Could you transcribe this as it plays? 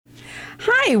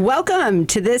Hi, welcome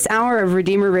to this hour of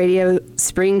Redeemer Radio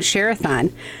Spring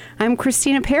Share-a-thon. I'm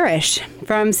Christina Parrish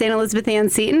from St. Elizabeth Ann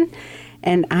Seton,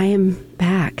 and I am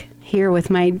back here with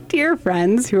my dear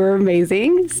friends who are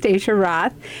amazing, Stacia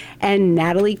Roth and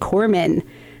Natalie Corman.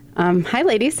 Hi,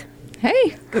 ladies.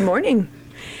 Hey. Good morning.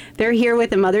 They're here with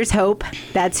the Mother's Hope.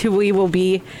 That's who we will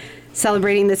be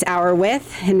celebrating this hour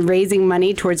with and raising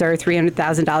money towards our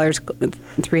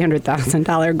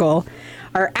 $300,000 goal.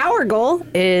 Our goal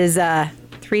is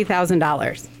 $3,000.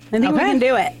 I think we can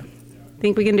do it.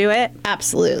 Think we can do it?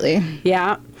 Absolutely.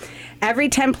 Yeah. Every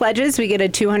 10 pledges, we get a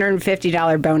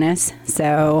 $250 bonus.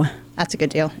 So that's a good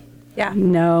deal. Yeah.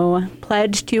 No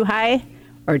pledge too high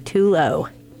or too low.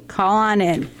 Call on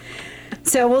in.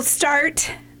 So we'll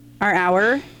start our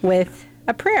hour with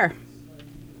a prayer.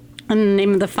 In the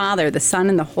name of the Father, the Son,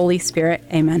 and the Holy Spirit.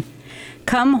 Amen.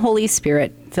 Come, Holy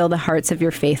Spirit, fill the hearts of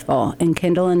your faithful and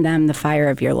kindle in them the fire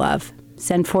of your love.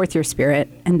 Send forth your Spirit,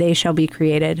 and they shall be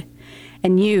created,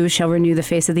 and you shall renew the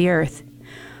face of the earth.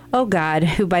 O God,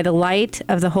 who by the light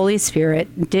of the Holy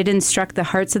Spirit did instruct the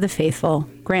hearts of the faithful,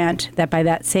 grant that by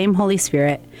that same Holy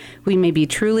Spirit we may be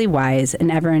truly wise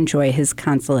and ever enjoy his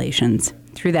consolations.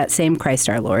 Through that same Christ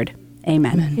our Lord.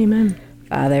 Amen. Amen. Amen.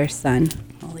 Father, Son,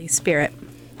 Holy Spirit.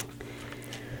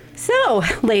 So,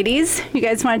 ladies, you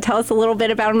guys want to tell us a little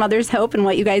bit about Mother's Hope and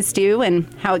what you guys do and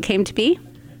how it came to be?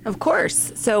 Of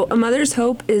course. So, A Mother's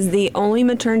Hope is the only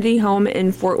maternity home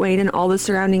in Fort Wayne and all the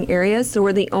surrounding areas. So,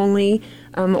 we're the only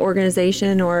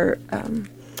organization or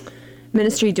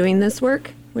ministry doing this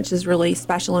work, which is really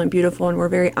special and beautiful, and we're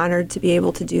very honored to be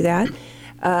able to do that.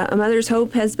 A Mother's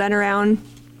Hope has been around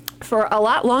for a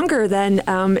lot longer than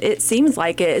it seems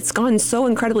like. It's gone so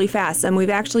incredibly fast, and we've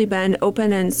actually been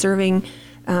open and serving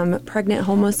pregnant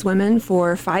homeless women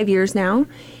for 5 years now,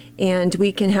 and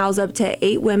we can house up to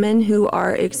 8 women who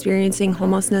are experiencing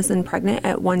homelessness and pregnant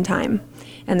at one time,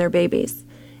 and their babies.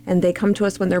 And they come to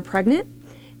us when they're pregnant,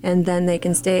 and then they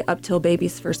can stay up till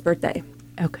baby's first birthday.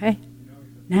 Okay,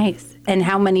 nice. And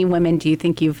how many women do you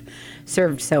think you've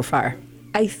served so far?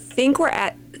 I think we're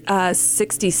at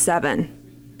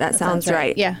 67. That sounds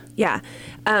right. Yeah. Yeah.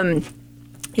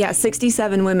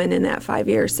 67 women in that 5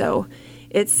 years. So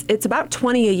it's about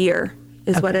 20 a year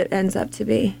is what it ends up to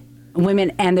be.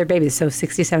 Women and their babies, so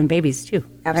 67 babies too.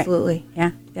 Absolutely.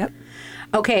 Right? Yeah. Yep.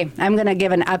 Okay, I'm going to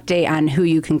give an update on who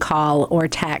you can call or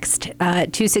text.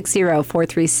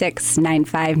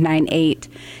 260-436-9598.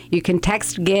 You can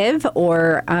text give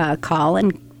or call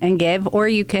and give, or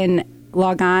you can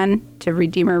log on to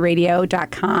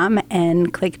redeemerradio.com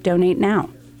and click donate now.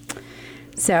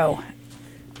 So,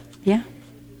 yeah.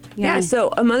 Yeah,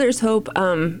 so A Mother's Hope,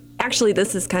 actually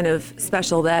this is kind of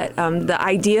special that the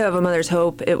idea of A Mother's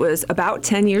Hope, it was about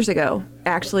 10 years ago,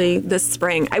 actually this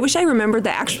spring. I wish I remembered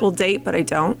the actual date, but I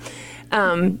don't.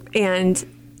 And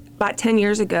about 10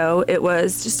 years ago, it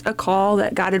was just a call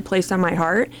that God had placed on my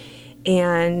heart,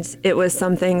 and it was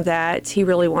something that he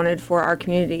really wanted for our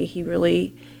community. He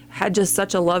really had just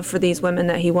such a love for these women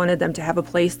that he wanted them to have a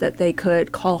place that they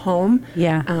could call home,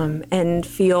 and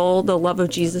feel the love of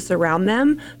Jesus around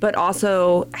them, but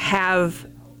also have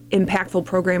impactful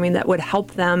programming that would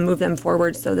help them move them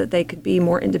forward so that they could be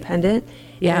more independent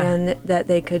and that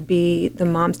they could be the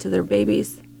moms to their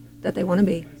babies that they want to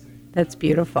be. That's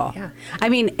beautiful. Yeah. I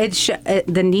mean,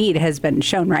 the need has been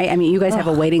shown, right? I mean, you guys have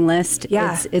a waiting list.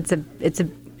 Yeah.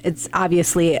 It's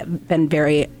obviously been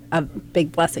a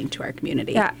big blessing to our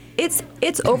community. Yeah, it's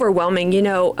overwhelming. You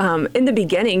know, in the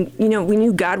beginning, we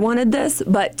knew God wanted this,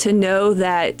 but to know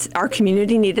that our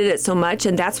community needed it so much,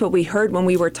 and that's what we heard when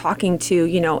we were talking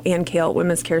to, Ann Kale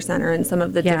Women's Care Center and some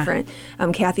of the different,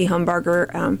 Kathy Humbarger,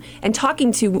 and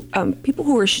talking to people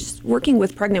who were working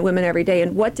with pregnant women every day,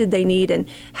 and what did they need, and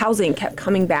housing kept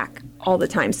coming back all the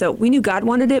time. So we knew God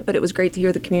wanted it, but it was great to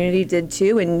hear the community did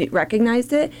too and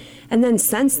recognized it. And then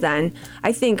since then,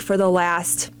 I think for the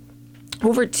last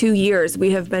over 2 years, we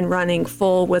have been running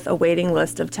full with a waiting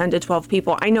list of 10 to 12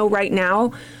 people. I know right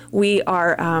now we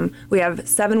have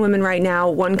 7 women right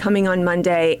now, 1 coming on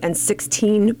Monday, and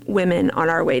 16 women on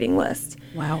our waiting list.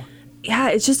 Wow. Yeah,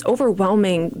 it's just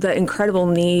overwhelming, the incredible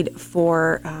need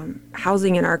for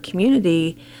housing in our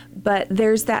community. But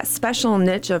there's that special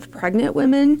niche of pregnant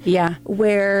women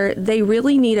where they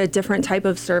really need a different type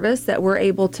of service that we're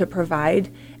able to provide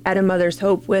at A Mother's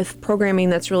Hope with programming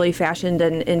that's really fashioned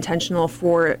and intentional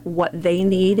for what they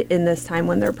need in this time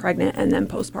when they're pregnant and then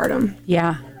postpartum.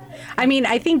 Yeah. I mean,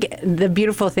 I think the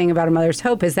beautiful thing about A Mother's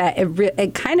Hope is that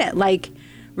it kind of like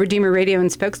Redeemer Radio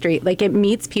and Spoke Street, like it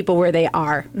meets people where they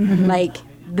are. Mm-hmm. Like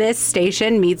this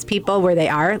station meets people where they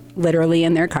are, literally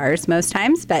in their cars most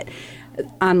times, but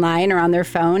online or on their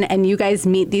phone, and you guys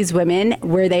meet these women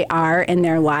where they are in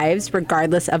their lives,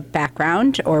 regardless of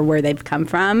background or where they've come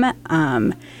from.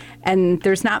 And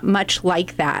there's not much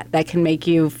like that can make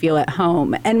you feel at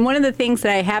home. And one of the things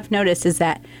that I have noticed is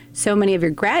that so many of your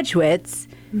graduates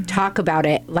talk about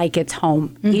it like it's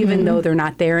home, even though they're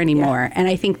not there anymore. And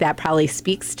I think that probably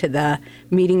speaks to the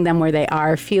meeting them where they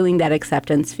are, feeling that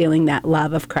acceptance, feeling that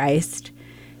love of Christ,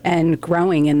 and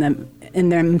growing in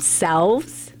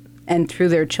themselves and through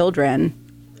their children.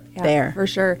 Yeah, there for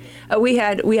sure. We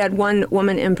had one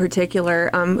woman in particular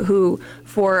who,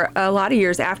 for a lot of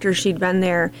years after she'd been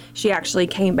there, she actually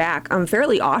came back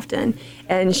fairly often.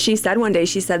 And she said one day,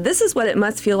 she said, "This is what it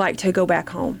must feel like to go back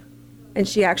home." And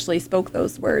she actually spoke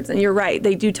those words. And you're right,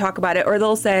 they do talk about it. Or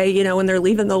they'll say, when they're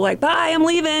leaving, they'll like, "Bye, I'm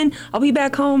leaving. I'll be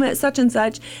back home at such and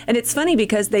such." And it's funny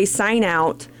because they sign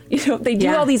out. They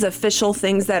do all these official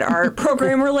things that are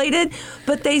program related,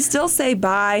 but they still say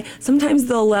bye. Sometimes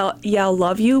they'll yell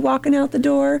 "love you" walking out the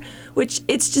door, which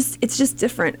it's just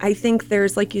different. I think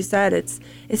there's, like you said, it's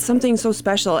something so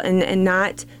special and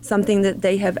not something that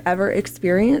they have ever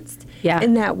experienced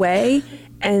in that way,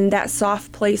 and that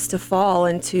soft place to fall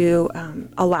and to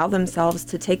allow themselves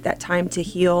to take that time to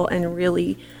heal and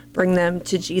really bring them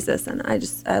to Jesus. And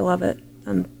I love it.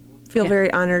 Feel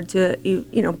very honored to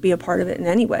be a part of it in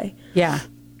any way. Yeah.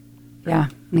 An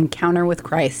encounter with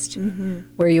Christ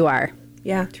where you are.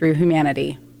 Yeah. Through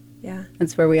humanity. Yeah.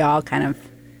 That's where we all kind of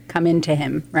come into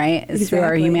him, right? It's through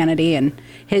our humanity and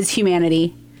his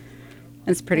humanity.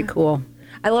 It's pretty cool.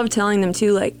 I love telling them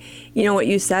too, like, what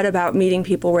you said about meeting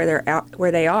people where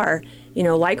they are,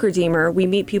 like Redeemer, we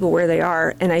meet people where they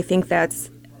are. And I think that's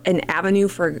an avenue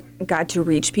for God to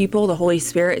reach people, the Holy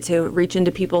Spirit to reach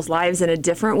into people's lives in a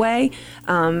different way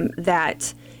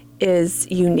that is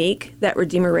unique, that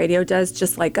Redeemer Radio does,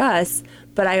 just like us.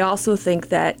 But I also think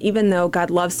that even though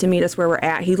God loves to meet us where we're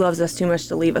at, he loves us too much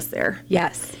to leave us there.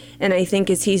 Yes. And I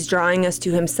think as he's drawing us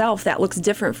to himself, that looks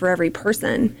different for every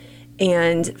person.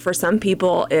 And for some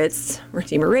people, it's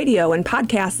Redeemer Radio and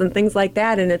podcasts and things like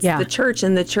that. And it's the church,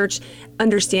 and the church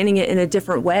understanding it in a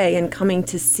different way and coming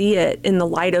to see it in the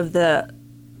light of the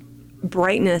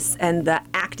brightness and the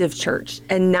active church,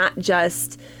 and not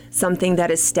just something that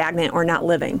is stagnant or not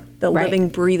living, the living,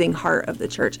 breathing heart of the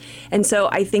church. And so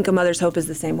I think A Mother's Hope is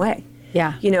the same way.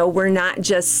 Yeah. We're not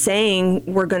just saying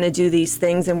we're going to do these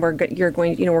things and we're going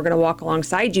to walk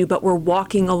alongside you, but we're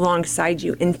walking alongside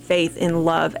you in faith, in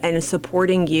love, and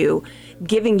supporting you,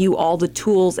 giving you all the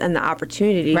tools and the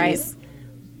opportunities,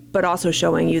 but also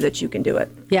showing you that you can do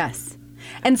it. Yes.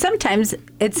 And sometimes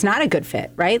it's not a good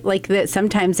fit, right? Like that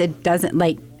sometimes it doesn't,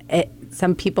 like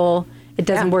some people it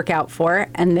doesn't work out for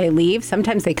and they leave.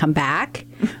 Sometimes they come back,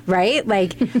 right?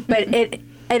 Like, but it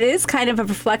is kind of a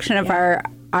reflection of our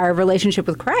relationship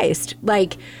with Christ.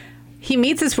 Like, he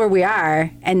meets us where we are,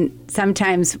 and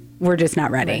sometimes we're just not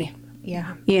ready.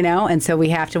 Yeah. And so we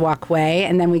have to walk away,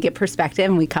 and then we get perspective,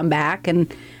 and we come back,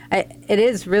 and it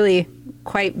is really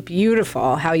quite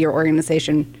beautiful how the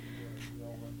organization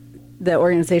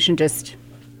just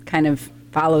kind of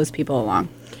follows people along.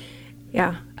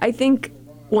 Yeah. I think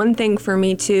one thing for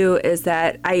me, too, is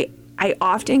that I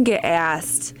often get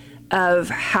asked of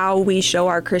how we show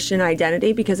our Christian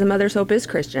identity, because A Mother's Hope is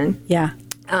Christian. Yeah.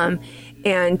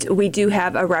 And we do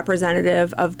have a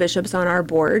representative of bishops on our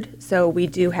board. So we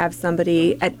do have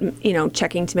somebody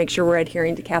checking to make sure we're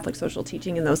adhering to Catholic social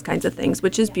teaching and those kinds of things,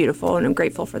 which is beautiful, and I'm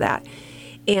grateful for that.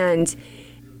 And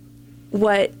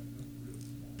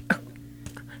I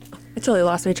totally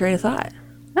lost my train of thought.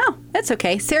 Oh, that's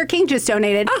okay. Sarah King just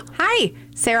donated. Oh, hi,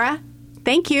 Sarah.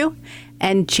 Thank you.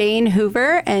 And Jane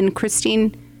Hoover and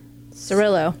Christine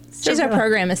Cirillo. She's our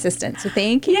program assistant, so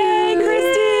thank you. Yay,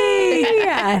 Christy!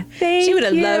 Yeah, she would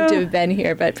have loved to have been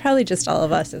here, but probably just all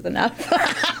of us is enough.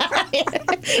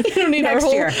 You don't need our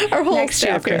whole Next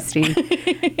staff year, here.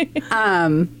 Christine.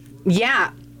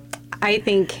 Yeah, I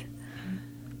think.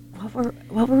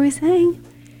 What were we saying?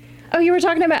 Oh, you were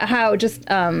talking about how just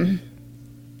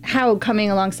how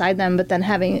coming alongside them, but then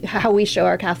how we show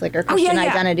our Catholic or Christian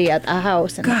identity at the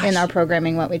house and in our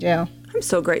programming, what we do. I'm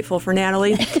so grateful for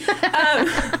Natalie.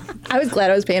 I was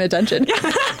glad I was paying attention.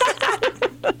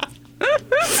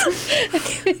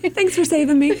 Thanks for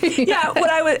saving me. Yeah,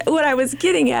 what I was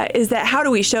getting at is that how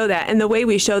do we show that? And the way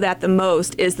we show that the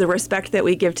most is the respect that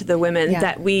we give to the women,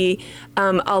 that we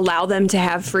allow them to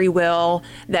have free will,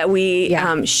 that we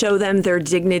show them their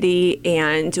dignity,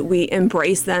 and we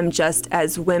embrace them just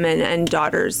as women and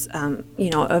daughters,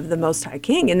 of the Most High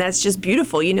King. And that's just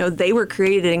beautiful. They were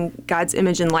created in God's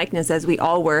image and likeness, as we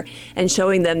all were, and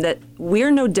showing them that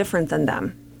we're no different than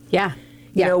them. Yeah.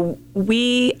 You know,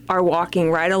 we are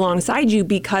walking right alongside you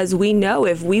because we know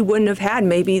if we wouldn't have had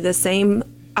maybe the same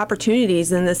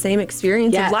opportunities and the same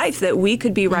experience of life, that we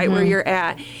could be right where you're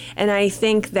at. And I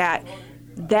think that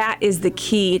is the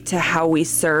key to how we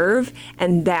serve,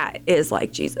 and that is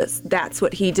like Jesus. That's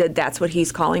what he did. That's what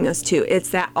he's calling us to. It's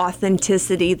that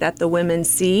authenticity that the women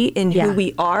see in who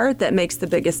we are that makes the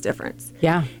biggest difference.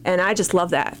 Yeah. And I just love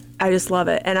that. I just love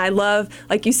it. And I love,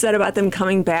 like you said about them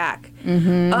coming back.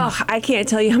 Oh, I can't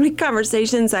tell you how many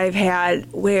conversations I've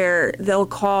had where they'll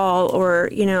call or,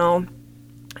 you know,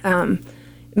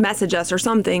 message us or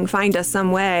something, find us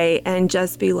some way, and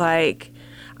just be like,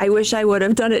 I wish I would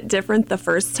have done it different the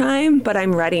first time, but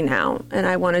I'm ready now, and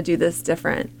I want to do this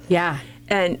different. Yeah.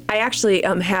 And I actually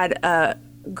had a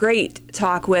great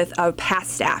talk with a past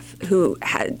staff who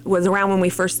was around when we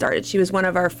first started. She was one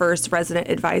of our first resident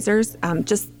advisors,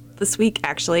 just this week,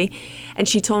 actually. And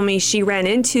she told me she ran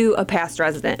into a past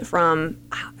resident from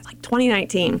like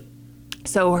 2019.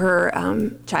 So her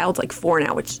child's like 4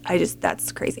 now, which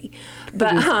that's crazy.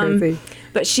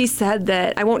 But she said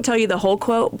that, I won't tell you the whole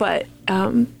quote, but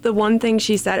the one thing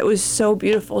she said, it was so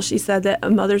beautiful. She said that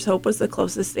a mother's hope was the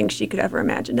closest thing she could ever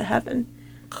imagine to heaven.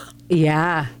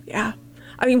 Yeah. Yeah.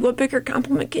 I mean, what bigger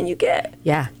compliment can you get?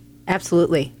 Yeah,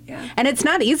 absolutely. Yeah. And it's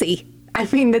not easy. I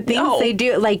mean, the things they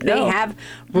do, like they have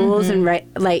rules and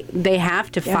like they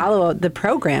have to follow the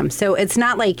program. So it's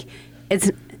not like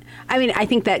I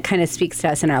think that kind of speaks to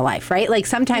us in our life, right? Like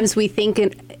sometimes we think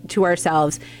to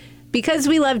ourselves, because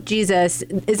we love Jesus,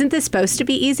 isn't this supposed to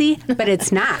be easy? But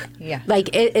it's not. Like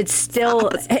it's still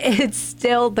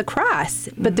the cross,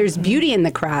 but there's beauty in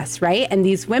the cross, right? And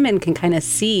these women can kind of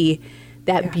see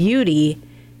that beauty,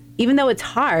 even though it's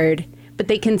hard, but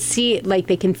they can see, like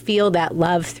they can feel that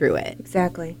love through it.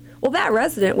 Exactly. Well, that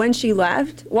resident, when she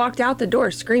left, walked out the door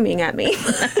screaming at me.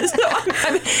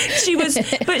 She was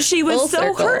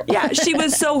so hurt. Yeah, she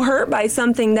was so hurt by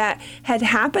something that had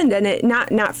happened, and it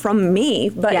not from me,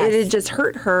 but it had just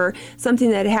hurt her.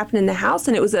 Something that had happened in the house,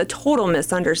 and it was a total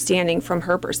misunderstanding from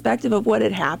her perspective of what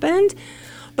had happened.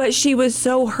 But she was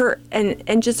so hurt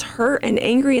and just hurt and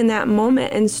angry in that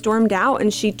moment, and stormed out,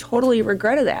 and she totally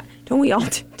regretted that. Don't we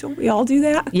all do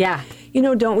that? Yeah. You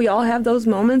know, don't we all have those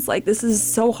moments like, this is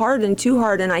so hard and too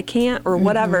hard and I can't, or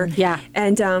whatever. Yeah.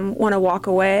 And want to walk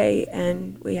away,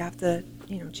 and we have to,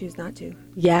 choose not to.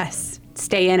 Yes.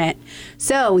 Stay in it.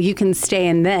 So you can stay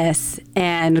in this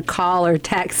and call or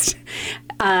text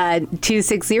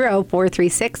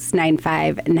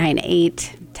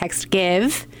 260-436-9598. Text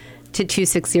GIVE to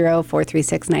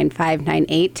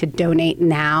 260-436-9598 to donate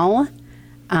now.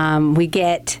 We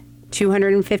get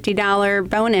 $250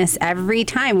 bonus every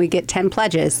time we get 10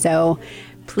 pledges. So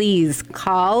please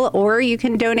call, or you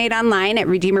can donate online at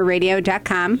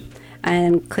redeemerradio.com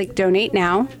and click donate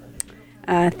now.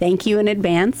 Thank you in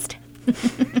advance.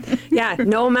 Yeah,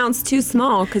 no amount's too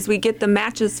small because we get the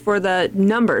matches for the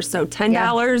numbers. So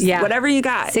 $10, whatever you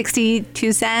got.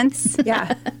 62 cents.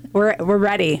 Yeah. We're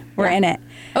ready. We're in it.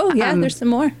 Oh, yeah, there's some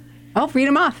more. Oh, read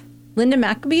them off. Linda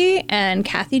Maccabee and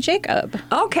Kathy Jacob.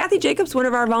 Oh, Kathy Jacob's one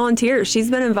of our volunteers.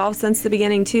 She's been involved since the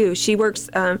beginning, too. She works,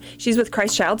 she's with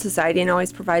Christ Child Society and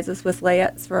always provides us with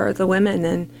layettes for the women.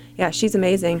 And yeah, she's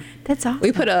amazing. That's awesome.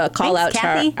 We put a call out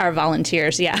to our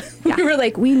volunteers. Yeah. We were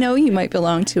like, we know you might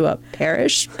belong to a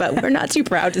parish, but we're not too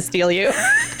proud to steal you.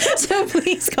 So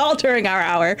please call during our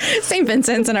hour. St.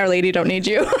 Vincent's and Our Lady don't need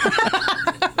you.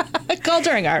 Call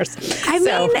during ours. I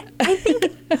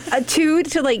think too,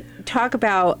 to like talk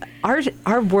about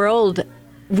our world.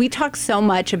 We talk so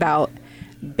much about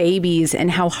babies and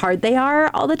how hard they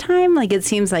are all the time. Like it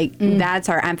seems like that's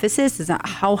our emphasis, is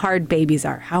how hard babies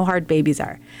are,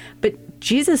 But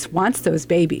Jesus wants those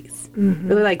babies,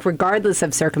 really, like regardless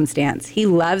of circumstance. He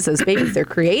loves those babies. They're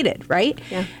created, right?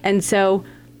 Yeah. And so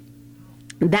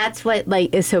that's what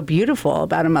like is so beautiful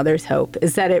about A Mother's Hope,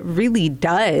 is that it really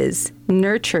does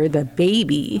nurture the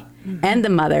baby and the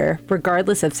mother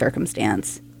regardless of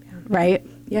circumstance, right?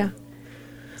 Yeah.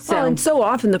 Well, and so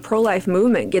often the pro-life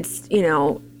movement gets,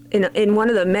 in one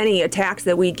of the many attacks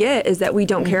that we get is that we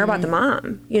don't care about the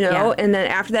mom, and then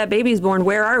after that baby's born,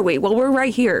 where are we? Well, we're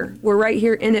right here. We're right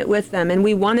here in it with them, and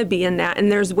we want to be in that.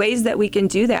 And there's ways that we can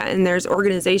do that, and there's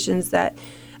organizations that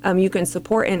you can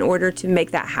support in order to make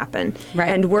that happen. Right.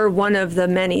 And we're one of the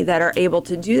many that are able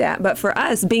to do that. But for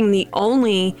us, being the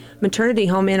only maternity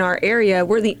home in our area,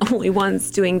 we're the only ones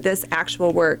doing this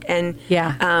actual work. And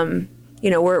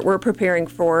we're preparing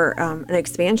for an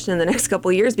expansion in the next couple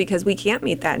of years because we can't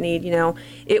meet that need.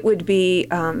 It would be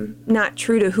not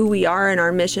true to who we are and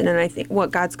our mission, and I think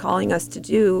what God's calling us to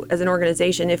do as an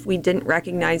organization if we didn't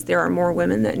recognize there are more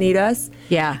women that need us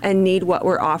and need what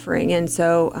we're offering. And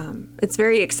so it's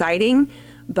very exciting,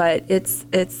 but it's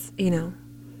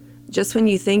just when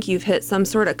you think you've hit some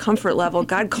sort of comfort level,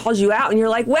 God calls you out and you're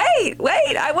like, wait,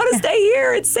 I want to stay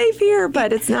here. It's safe here.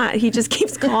 But it's not. He just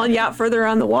keeps calling you out further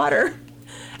on the water.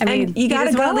 I mean, and you got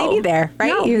to go. He doesn't want to leave you there, right?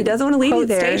 No, he doesn't want to leave you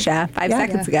there. Stacia 5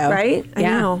 seconds ago. Right? I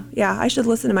Yeah. know. Yeah, I should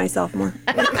listen to myself more.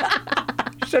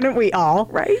 Shouldn't we all?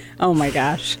 Right? Oh my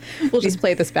gosh. We'll just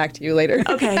play this back to you later.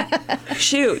 Okay.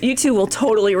 Shoot, you two will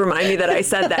totally remind me that I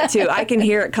said that too. I can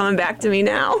hear it coming back to me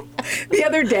now. The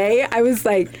other day, I was,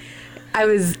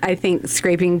 I think,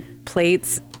 scraping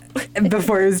plates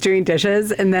before I was doing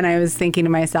dishes. And then I was thinking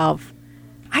to myself,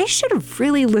 I should have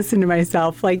really listened to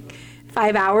myself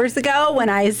 5 hours ago when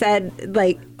I said,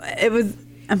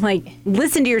 I'm like,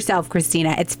 listen to yourself,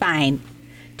 Christina. It's fine.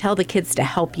 Tell the kids to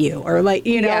help you. Or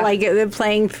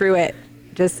playing through it.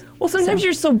 Sometimes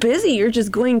you're so busy. You're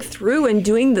just going through and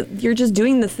doing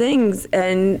the things.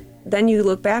 And then you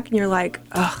look back and you're like,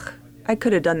 ugh, I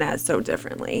could have done that so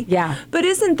differently. Yeah. But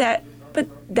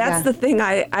that's the thing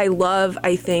I love,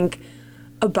 I think,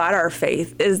 about our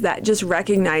faith is that just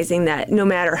recognizing that no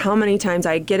matter how many times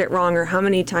I get it wrong or how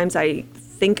many times I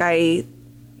think I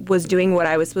was doing what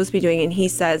I was supposed to be doing, and he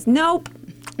says, nope,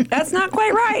 that's not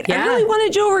quite right. I really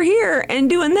wanted you over here and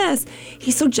doing this.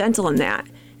 He's so gentle in that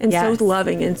and so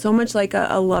loving and so much like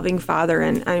a loving father,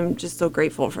 and I'm just so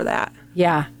grateful for that.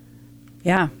 Yeah.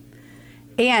 Yeah.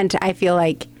 And I feel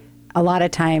like a lot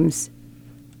of times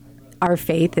our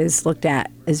faith is looked at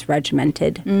as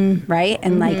regimented, right?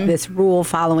 And this rule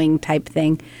following type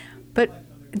thing. But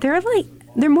they're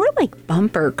more like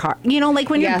bumper car.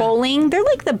 When you're bowling, they're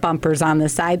like the bumpers on the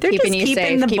side. They're Keeping just you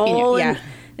keeping safe, the ball and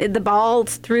the ball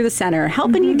through the center,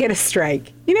 helping you get a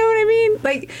strike. You know what I mean?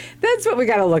 That's what we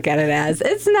got to look at it as.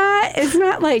 It's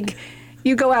not like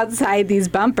you go outside these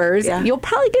bumpers, you'll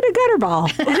probably get a gutter ball.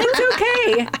 And it's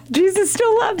okay. Jesus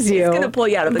still loves you. He's going to pull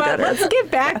you out of the gutter. Let's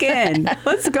get back in.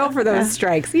 Let's go for those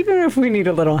strikes, even if we need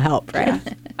a little help, right?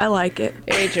 Yeah. I like it.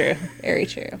 Very true. Very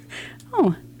true.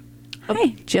 Oh, hi,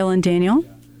 Jill and Daniel.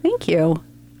 Thank you.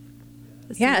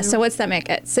 Yeah, so what's that make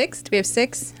it? 6? Do we have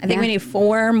 6? I think we need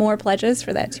 4 more pledges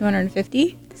for that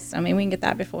 250. So maybe we can get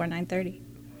that before 9:30.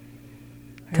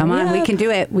 Come on, we can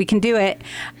do it. We can do it.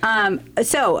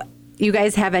 So you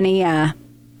guys have any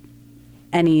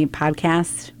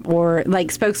podcasts or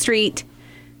Spoke Street,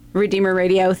 Redeemer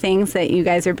Radio things that you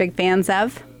guys are big fans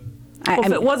of?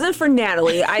 If it wasn't for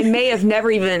Natalie, I may have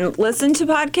never even listened to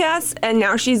podcasts, and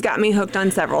now she's got me hooked on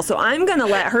several. So I'm going to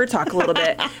let her talk a little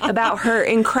bit about her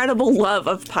incredible love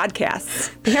of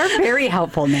podcasts. They're very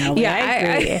helpful now.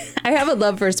 Yeah, I have a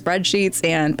love for spreadsheets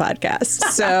and podcasts.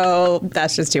 So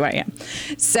that's just who I am.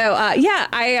 So,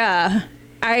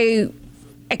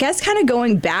 I guess kind of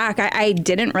going back, I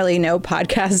didn't really know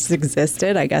podcasts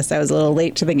existed. I guess I was a little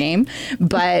late to the game.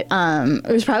 But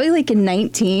it was probably in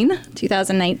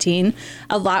 2019.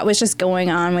 A lot was just going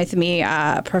on with me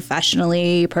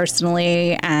professionally,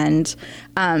 personally. And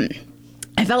I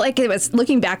felt like it was,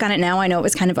 looking back on it now, I know it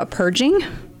was kind of a purging.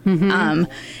 And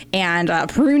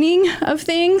pruning of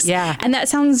things. Yeah. And that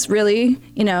sounds really,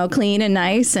 clean and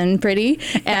nice and pretty.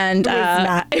 And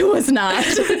it was not.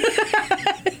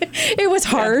 It was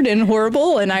hard and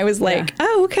horrible. And I was like,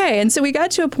 oh, okay. And so we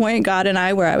got to a point, God and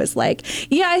I, where I was like,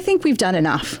 yeah, I think we've done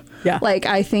enough. Yeah.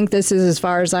 I think this is as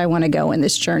far as I want to go in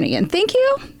this journey. And thank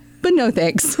you, but no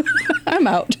thanks. I'm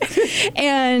out.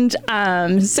 And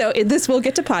so this will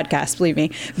get to podcast, believe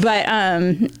me. But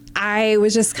I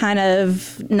was just kind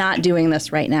of not doing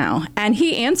this right now. And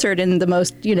he answered in the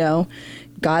most,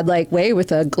 godlike way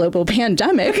with a global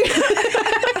pandemic.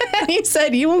 He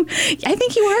said, I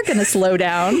think you are going to slow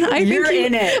down. You're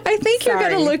in it. I think you're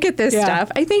going to look at this stuff.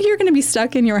 I think you're going to be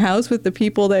stuck in your house with the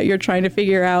people that you're trying to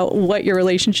figure out what your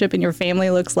relationship and your family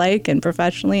looks like and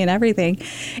professionally and everything.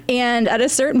 And at a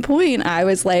certain point, I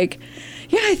was like,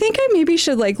 yeah, I think I maybe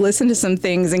should listen to some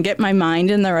things and get my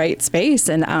mind in the right space.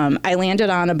 And I landed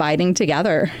on Abiding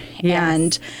Together.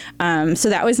 Yes. And so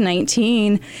that was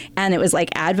 19. And it was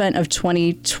Advent of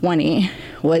 2020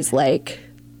 was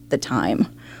the time.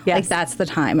 Yes. That's the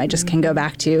time I just can go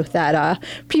back to that.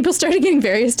 People started getting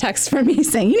various texts from me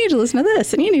saying, you need to listen to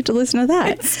this and you need to listen to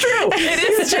that. It's true.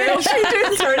 It is true. She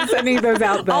did start sending those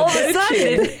out. All of a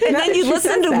sudden. And then you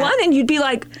listen to one and you'd be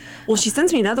like, well, she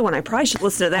sends me another one. I probably should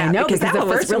listen to that. I know, because that the one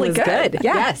was first really one was good.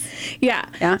 Yeah. Yes.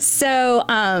 Yeah. So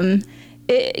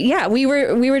we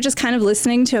were just kind of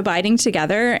listening to Abiding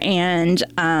Together, and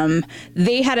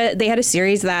they had a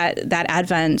series that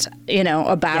Advent,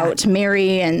 about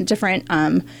Mary and different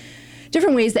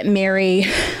ways that Mary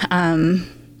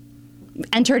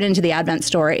entered into the Advent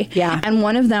story. Yeah. And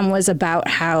one of them was about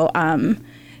how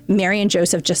Mary and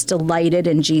Joseph just delighted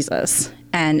in Jesus,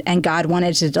 and God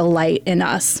wanted to delight in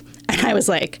us. And I was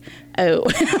like, oh,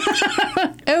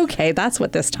 okay, that's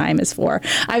what this time is for.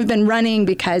 I've been running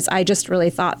because I just really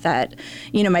thought that,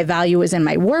 my value was in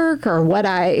my work or what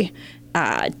I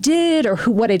did or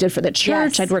what I did for the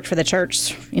church. Yes. I'd worked for the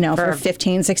church, for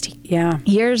 15, 16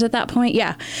 years at that point.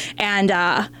 Yeah. And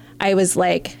I was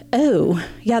like, oh,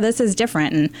 yeah, this is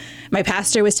different. And my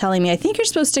pastor was telling me, I think you're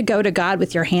supposed to go to God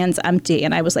with your hands empty.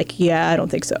 And I was like, yeah, I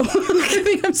don't think so. I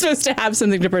think I'm supposed to have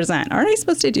something to present. Aren't I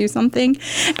supposed to do something?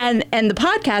 And the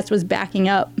podcast was backing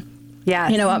up,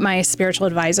 what my spiritual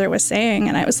advisor was saying.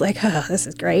 And I was like, oh, this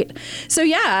is great. So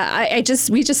yeah,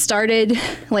 we just started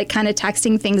like kind of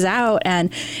texting things out,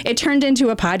 and it turned into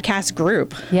a podcast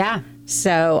group. Yeah.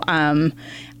 So,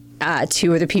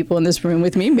 two of the people in this room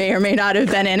with me may or may not have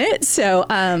been in it. So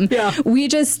we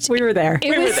were there.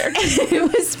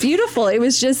 It was beautiful. It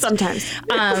was just sometimes.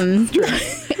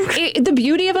 The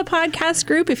beauty of a podcast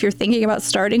group, if you're thinking about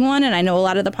starting one, and I know a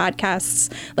lot of the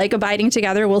podcasts like Abiding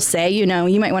Together will say, you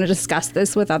might want to discuss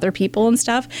this with other people and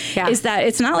stuff, is that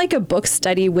it's not like a book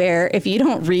study where if you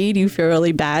don't read, you feel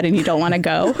really bad and you don't want to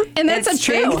go. And that's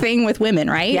a big thing with women,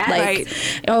 right? Yeah, like,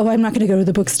 oh, I'm not going to go to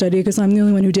the book study because I'm the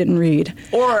only one who didn't read.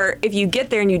 Or if you get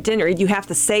there and you didn't read, you have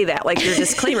to say that, like your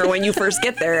disclaimer when you first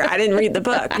get there. I didn't read the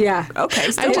book. Yeah. Okay.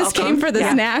 I just came for the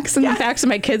snacks and the facts, and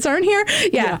my kids aren't here.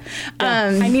 Yeah.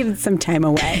 I needed some time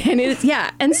away.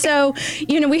 And so,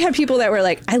 we had people that were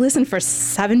like, I listened for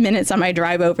 7 minutes on my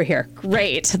drive over here.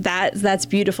 Great. That's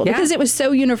beautiful. Yeah. Because it was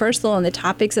so universal, and the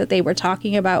topics that they were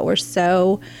talking about were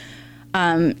so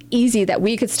easy that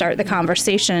we could start the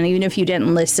conversation. And even if you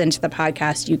didn't listen to the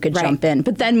podcast, you could jump in.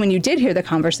 But then when you did hear the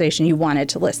conversation, you wanted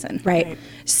to listen. Right.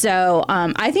 So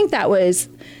I think that was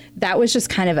just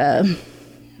kind of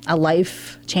a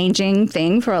life-changing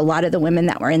thing for a lot of the women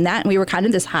that were in that. And we were kind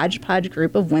of this hodgepodge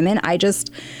group of women. I just,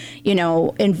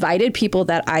 invited people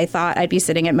that I thought I'd be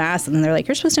sitting at Mass, and they're like,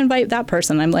 you're supposed to invite that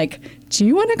person. I'm like, do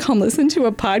you want to come listen to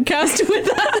a podcast with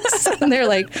us? And they're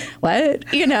like, what?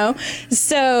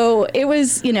 So it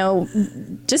was,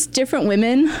 just different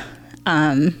women.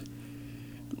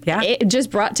 It just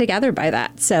brought together by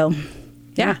that. So,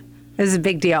 yeah. It was a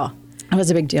big deal. It was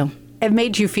a big deal. It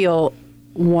made you feel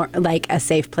more like a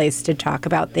safe place to talk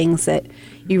about things that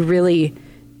you really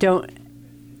don't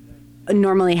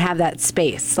normally have that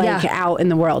space out in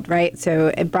the world, right?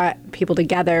 So it brought people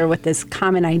together with this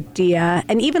common idea,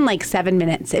 and even like 7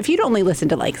 minutes. If you'd only listen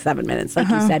to like 7 minutes, like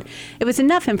you said, it was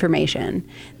enough information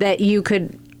that you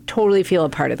could totally feel a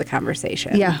part of the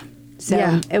conversation. Yeah.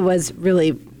 So it was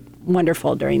really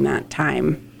wonderful during that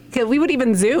time. We would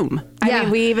even Zoom. I mean,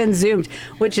 we even Zoomed,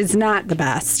 which is not the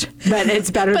best, but it's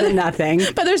better than nothing.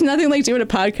 But there's nothing like doing a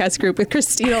podcast group with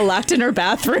Christina locked in her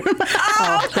bathroom.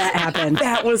 Oh, that happened.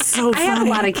 That was so funny. I have a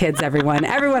lot of kids, everyone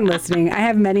listening. I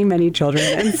have many, many children.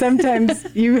 And sometimes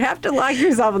you have to lock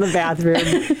yourself in the bathroom,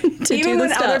 even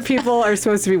when other people are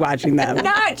supposed to be watching them.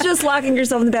 Not just locking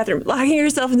yourself in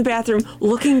the bathroom,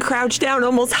 looking crouched down,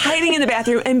 almost hiding in the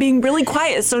bathroom, and being really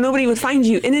quiet so nobody would find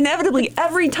you. And inevitably,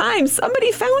 every time,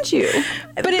 somebody found you.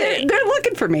 But they're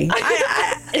looking for me. But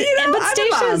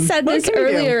Stacia said this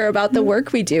earlier about the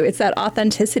work we do. It's that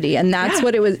authenticity, and that's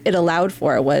what it allowed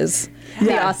for, was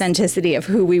the authenticity of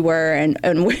who we were and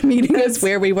meeting us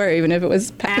where we were, even if it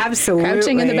was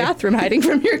crouching in the bathroom, hiding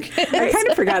from your kids. I kind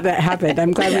of forgot that happened.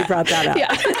 I'm glad we brought that up.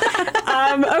 Yeah.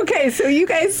 Okay, so you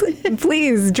guys,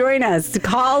 please join us.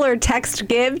 Call or text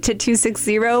GIVE to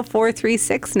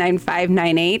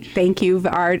 260-436-9598. Thank you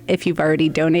if you've already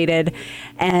donated.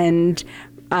 And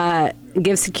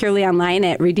give securely online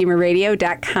at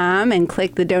redeemerradio.com and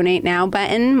click the Donate Now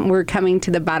button. We're coming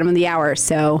to the bottom of the hour,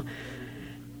 so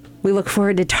we look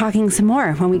forward to talking some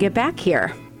more when we get back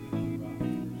here.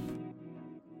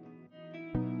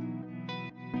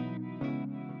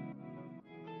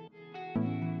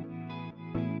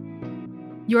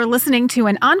 You're listening to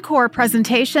an encore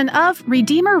presentation of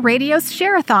Redeemer Radio's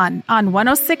Share-a-thon on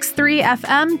 106.3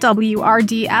 FM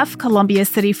WRDF Columbia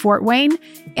City, Fort Wayne,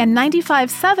 and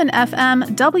 95.7 FM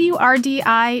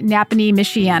WRDI Napanee,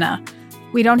 Michiana.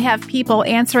 We don't have people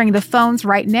answering the phones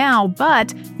right now,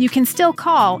 but you can still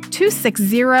call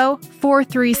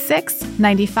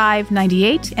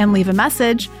 260-436-9598 and leave a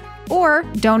message, or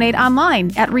donate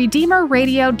online at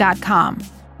redeemerradio.com.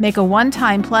 Make a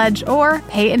one-time pledge or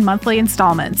pay in monthly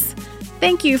installments.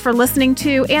 Thank you for listening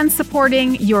to and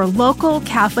supporting your local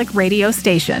Catholic radio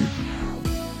station.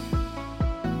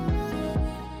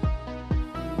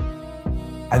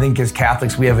 I think as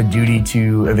Catholics, we have a duty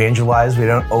to evangelize. We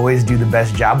don't always do the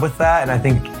best job with that. And I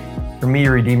think for me,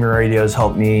 Redeemer Radio has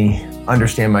helped me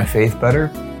understand my faith better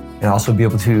and also be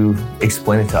able to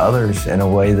explain it to others in a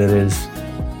way that is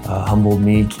humble,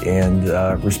 meek, and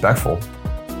respectful.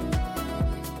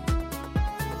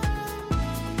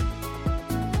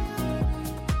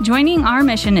 Joining our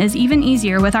mission is even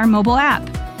easier with our mobile app.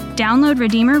 Download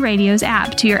Redeemer Radio's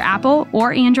app to your Apple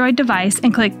or Android device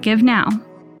and click Give Now.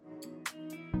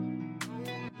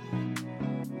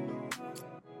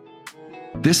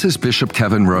 This is Bishop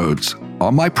Kevin Rhodes.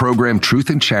 On my program, Truth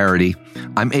and Charity,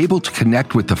 I'm able to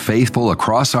connect with the faithful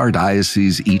across our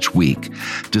diocese each week,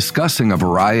 discussing a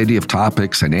variety of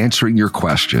topics and answering your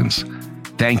questions.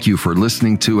 Thank you for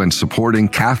listening to and supporting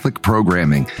Catholic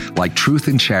programming like Truth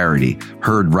and Charity,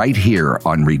 heard right here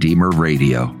on Redeemer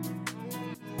Radio.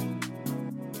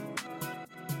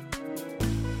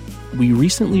 We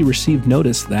recently received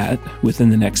notice that,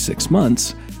 within the next 6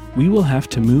 months, we will have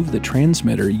to move the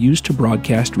transmitter used to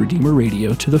broadcast Redeemer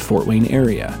Radio to the Fort Wayne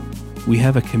area. We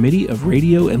have a committee of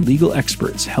radio and legal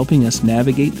experts helping us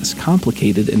navigate this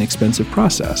complicated and expensive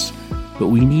process. But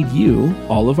we need you,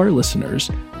 all of our listeners,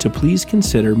 to please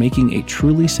consider making a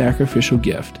truly sacrificial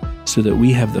gift so that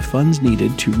we have the funds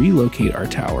needed to relocate our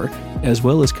tower, as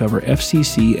well as cover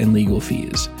FCC and legal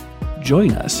fees.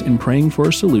 Join us in praying for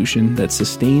a solution that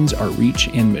sustains our reach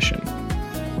and mission.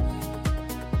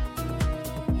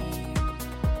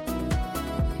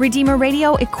 Redeemer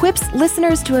Radio equips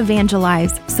listeners to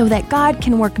evangelize so that God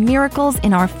can work miracles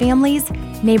in our families,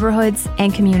 neighborhoods,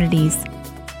 and communities.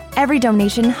 Every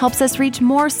donation helps us reach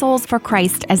more souls for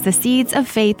Christ as the seeds of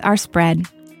faith are spread.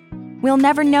 We'll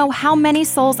never know how many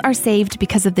souls are saved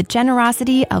because of the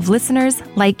generosity of listeners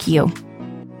like you.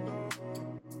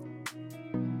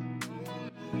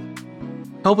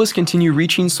 Help us continue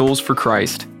reaching souls for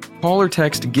Christ. Call or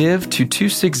text GIVE to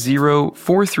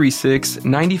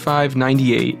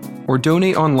 260-436-9598 or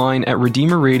donate online at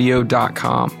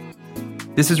redeemerradio.com.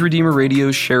 This is Redeemer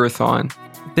Radio's Share-a-thon.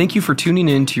 Thank you for tuning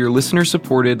in to your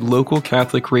listener-supported local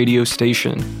Catholic radio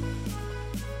station.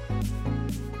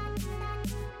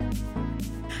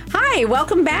 Hi,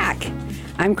 welcome back.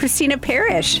 I'm Christina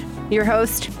Parrish, your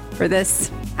host for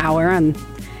this hour on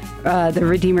the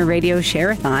Redeemer Radio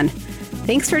Share-a-thon.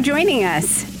 Thanks for joining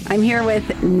us. I'm here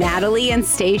with Natalie and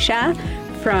Stacia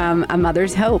from A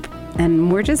Mother's Hope,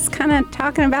 and we're just kind of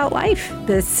talking about life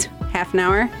this half an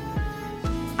hour.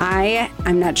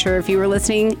 I'm not sure if you were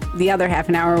listening the other half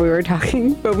an hour we were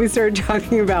talking, but we started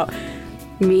talking about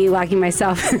me locking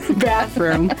myself in the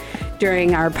bathroom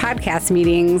during our podcast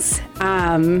meetings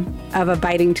of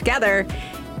Abiding Together.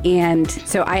 And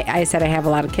so I said I have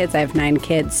a lot of kids. I have 9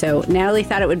 kids. So Natalie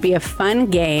thought it would be a fun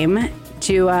game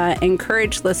to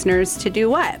encourage listeners to do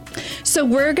what? So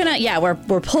we're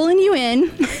pulling you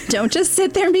in. Don't just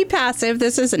sit there and be passive.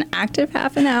 This is an active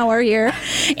half an hour here.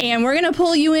 And we're gonna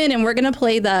pull you in and we're gonna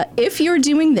play the, if you're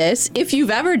doing this, if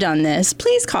you've ever done this,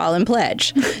 please call and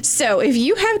pledge. So if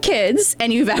you have kids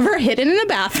and you've ever hidden in a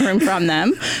bathroom from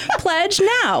them, pledge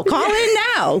now. Call in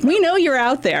now. We know you're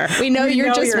out there. We know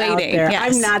you're just waiting.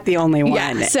 Yes. I'm not the only one.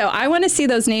 Yeah. So I want to see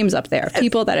those names up there.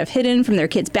 People that have hidden from their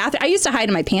kids' bathroom. I used to hide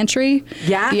in my pantry.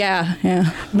 Yeah?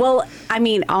 Yeah. Well, I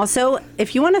mean, also,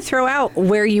 if you want to throw out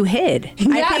where you hid.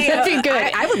 That'd be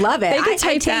good. I would love it. They could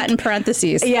type that in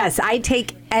parentheses. Yes, I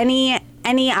take any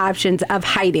options of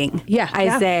hiding. Yeah.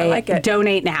 I say, like it.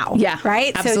 donate now. Yeah,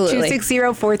 right? absolutely. So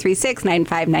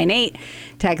 260-436-9598.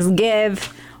 Text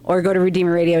GIVE or go to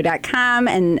redeemerradio.com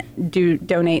and do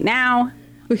donate now.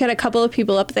 We've got a couple of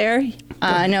people up there.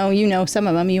 I know you know some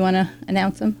of them. You want to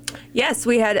announce them? Yes,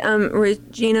 we had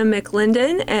Regina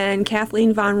McLinden and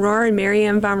Kathleen Von Rohr and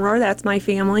Marianne Von Rohr. That's my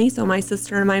family, so my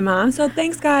sister and my mom. So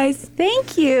thanks, guys.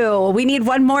 Thank you. We need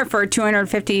one more for a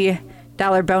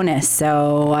 $250 bonus.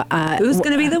 So who's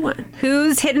going to be the one?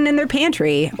 Who's hidden in their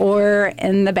pantry or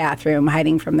in the bathroom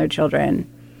hiding from their children?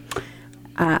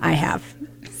 I have.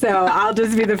 So I'll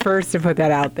just be the first to put that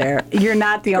out there. You're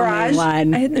not the only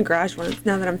one. I hid in the garage once,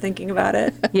 now that I'm thinking about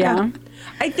it. Yeah.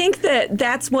 I think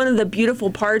that's one of the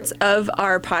beautiful parts of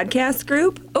our podcast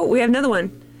group. Oh, we have another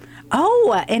one.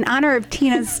 Oh, in honor of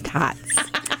Tina's tots.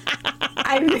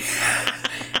 I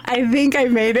think I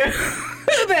made it.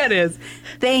 That is.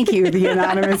 Thank you, the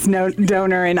anonymous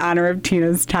donor in honor of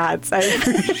Tina's tots. I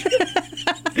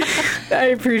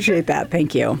appreciate that.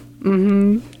 Thank you.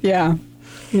 Mm-hmm. Yeah.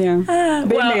 Yeah.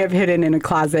 They may have hidden in a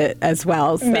closet as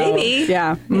well. So, maybe.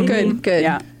 Yeah. Mm-hmm. Good.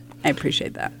 Yeah. I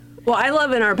appreciate that. Well, I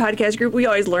love in our podcast group, we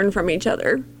always learn from each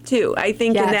other, too. I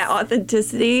think in that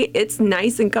authenticity, it's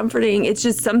nice and comforting. It's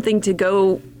just something to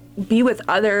go be with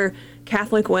other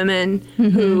Catholic women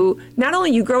who not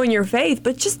only you grow in your faith,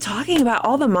 but just talking about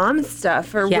all the mom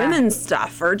stuff or women's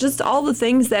stuff or just all the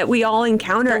things that we all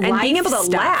encounter and being able to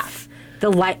laugh.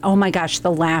 Oh my gosh,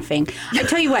 the laughing. I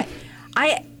tell you what,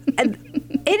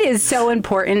 it is so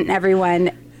important,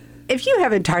 everyone. If you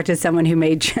haven't talked to someone who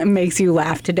makes you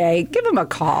laugh today, give them a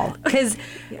call, because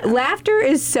laughter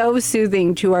is so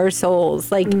soothing to our souls.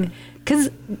 Like, because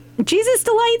Jesus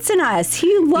delights in us.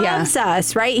 He loves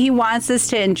us, right? He wants us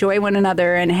to enjoy one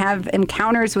another and have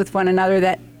encounters with one another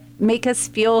that make us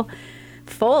feel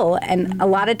full. And a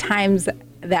lot of times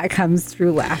that comes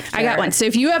through laughter. I got one. So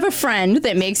if you have a friend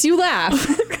that makes you laugh,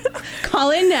 call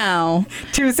in now.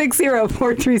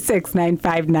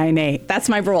 260-436-9598. That's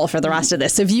my role for the rest of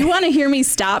this. If you want to hear me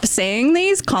stop saying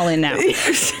these, call in now.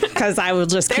 Because I will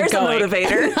just keep going. There's a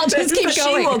motivator. I'll just keep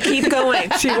going. She will keep going.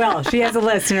 She will. She has a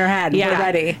list in her head. Yeah. We're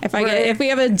ready. If we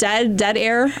have a dead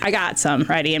air, I got some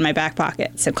ready in my back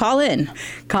pocket. So call in.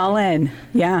 Call in.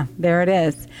 Yeah, there it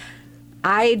is.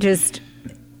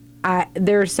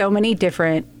 There are so many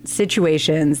different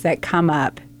situations that come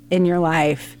up in your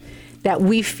life that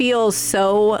we feel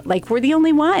so like we're the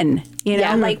only one,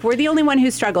 like we're the only one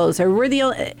who struggles, or we're the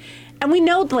only, and we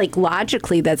know like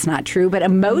logically that's not true, but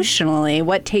emotionally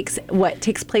what takes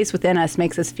place within us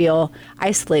makes us feel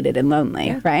isolated and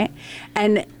lonely, right?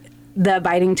 And the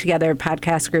Abiding Together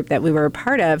podcast group that we were a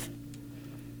part of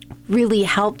really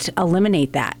helped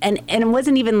eliminate that. And it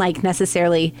wasn't even like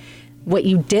necessarily what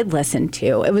you did listen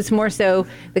to. It was more so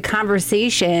the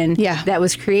conversation that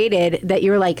was created that you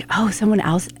were like, oh, someone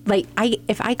else. Like, I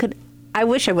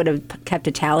wish I would have kept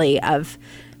a tally of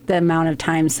the amount of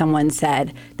times someone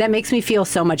said, that makes me feel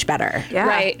so much better. Yeah.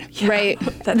 Right.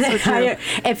 That's so true.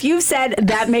 If you've said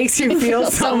that makes you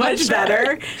feel so much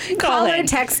better, call or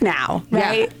text now,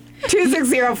 right?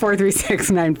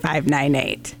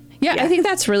 260-436-9598. Yeah, I think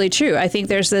that's really true. I think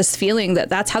there's this feeling that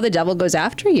that's how the devil goes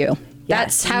after you.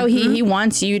 That's how he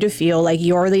wants you to feel like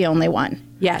you're the only one.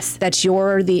 Yes. That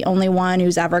you're the only one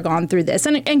who's ever gone through this.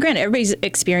 And granted, everybody's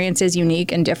experience is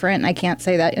unique and different. I can't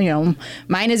say that,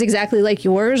 mine is exactly like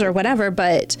yours or whatever,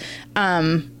 but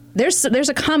there's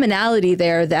a commonality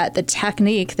there that the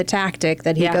tactic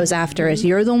that he goes after is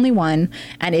you're the only one.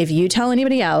 And if you tell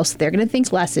anybody else, they're going to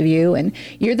think less of you. And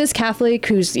you're this Catholic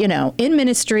who's, in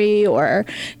ministry or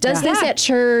does this at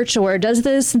church or does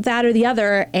this, that, or the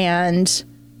other. And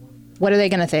what are they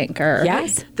going to think? Or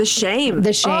the shame.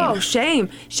 Oh, shame.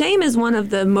 Shame is one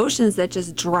of the emotions that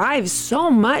just drives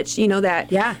so much,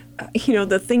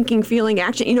 the thinking, feeling,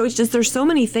 action. It's just there's so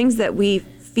many things that we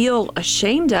feel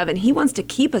ashamed of, and he wants to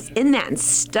keep us in that and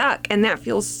stuck, and that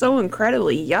feels so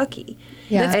incredibly yucky.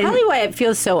 Yeah. That's probably why it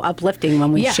feels so uplifting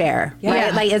when we share. Right?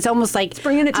 Yeah. Like it's almost like it's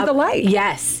bringing it to the light.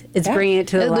 Yes, it's bringing it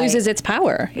to the light. It loses its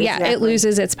power. Exactly. Yeah, it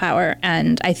loses its power,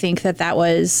 and I think that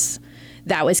was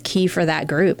key for that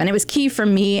group. And it was key for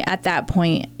me at that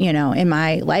point, in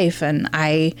my life. And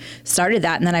I started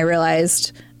that. And then I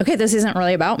realized, okay, this isn't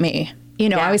really about me.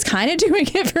 I was kind of doing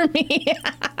it for me.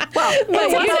 Well,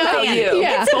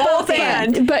 it's both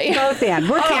and. But both and.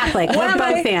 We're Catholic. We're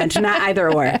both and, not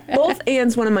either or. Both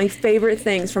and's one of my favorite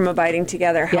things from Abiding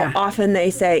Together. How often they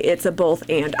say it's a both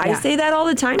and. I say that all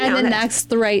the time now. And the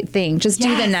next right thing. Just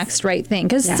do the next right thing.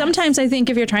 Because sometimes I think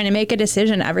if you're trying to make a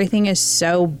decision, everything is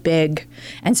so big.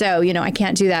 And so, I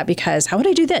can't do that because how would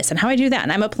I do this? And how would I do that?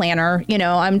 And I'm a planner.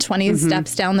 I'm 20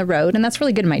 steps down the road. And that's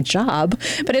really good in my job.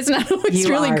 But it's not always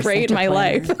really great in my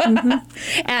life.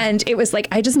 And it was like,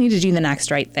 I just need to do the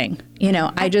next right thing.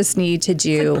 I just need to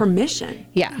do... It's like permission.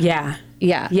 Yeah.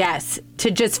 Yes. To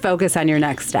just focus on your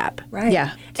next step. Right.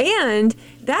 Yeah. And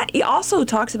that he also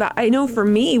talks about, I know for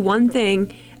me, one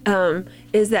thing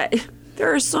is that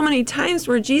there are so many times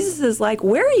where Jesus is like,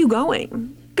 where are you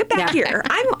going? Get back here.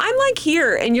 I'm like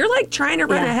here, and you're like trying to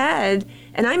run ahead,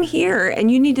 and I'm here,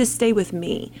 and you need to stay with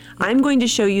me. I'm going to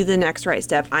show you the next right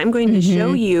step. I'm going to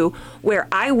show you where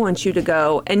I want you to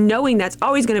go, and knowing that's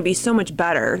always going to be so much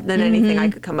better than anything I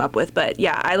could come up with. But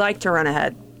I like to run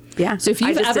ahead. Yeah. So if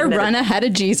you've ever run ahead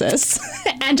of Jesus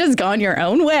and just gone your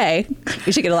own way,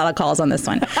 we should get a lot of calls on this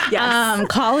one. Yes.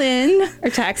 Call in or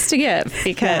text to give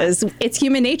because it's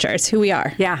human nature. It's who we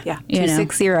are. Yeah.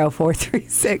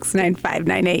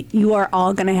 260-436-9598. You are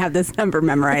all going to have this number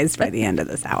memorized by the end of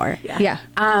this hour. Yeah.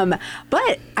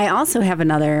 But I also have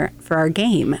another for our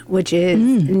game, which is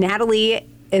Natalie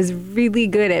is really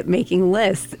good at making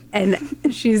lists, and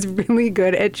she's really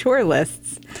good at chore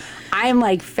lists. I'm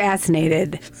like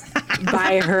fascinated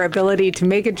by her ability to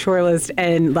make a chore list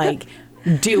and like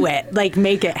do it. Like,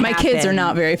 make it happen. My kids are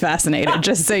not very fascinated,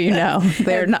 just so you know.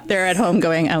 They're at home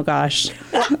going, oh gosh.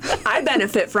 I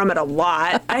benefit from it a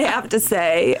lot, I have to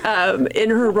say. In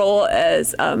her role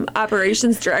as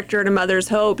operations director at A Mother's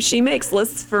Hope, she makes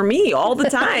lists for me all the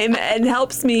time and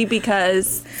helps me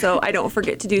so I don't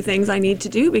forget to do things I need to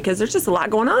do, because there's just a lot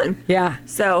going on. Yeah.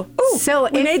 So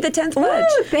we made the 10th pledge.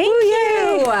 Thank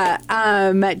you.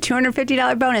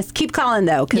 $250 bonus. Keep calling,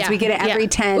 though, because we get it every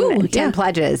 10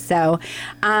 pledges. So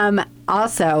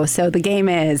also, the game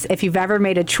is, if you've ever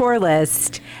made a chore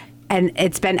list and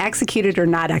it's been executed or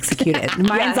not executed.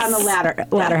 Mine's on the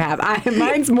latter half.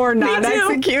 Mine's more not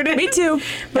executed. Me too.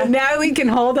 But now we can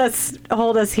hold us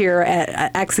here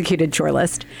at executed chore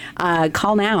list.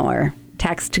 Call now or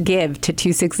text GIVE to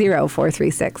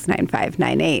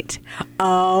 260-436-9598.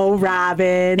 Oh,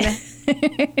 Robin.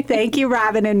 Thank you,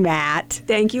 Robin and Matt.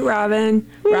 Thank you, Robin.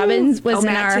 Robin was in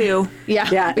Matt our too.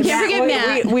 Yeah. We can't forget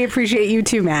Matt. We appreciate you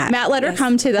too, Matt. Matt let her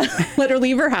let her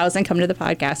leave her house and come to the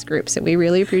podcast group. So we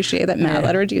really appreciate that Matt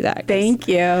let her do that. Thank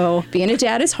you. Being a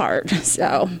dad is hard.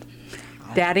 So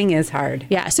dadding is hard.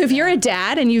 Yeah. So if you're a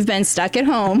dad and you've been stuck at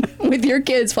home with your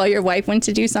kids while your wife went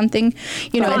to do something,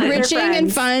 enriching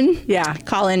and fun,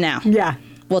 call in now. Yeah.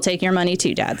 We'll take your money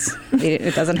too, dads.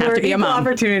 It doesn't have to be a mom.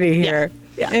 Opportunity here.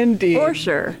 Yeah. Indeed. For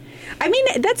sure. I mean,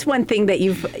 that's one thing that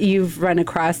you've run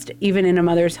across, even in A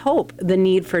Mother's Hope, the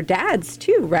need for dads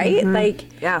too, right? Mm-hmm. Like,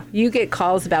 you get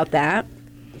calls about that.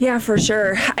 Yeah, for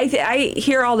sure. I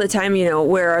hear all the time,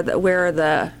 where are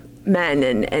the men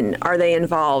and are they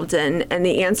involved? And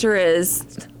the answer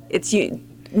is it's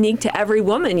unique to every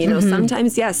woman.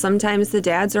 Sometimes the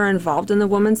dads are involved in the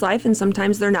woman's life, and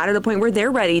sometimes they're not at a point where they're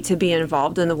ready to be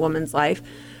involved in the woman's life.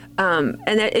 And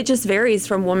it just varies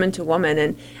from woman to woman.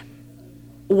 And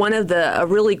one of a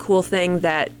really cool thing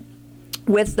that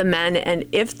with the men, and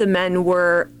if the men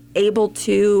were able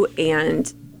to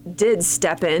and did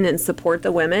step in and support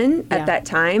the women at that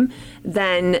time,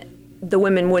 then the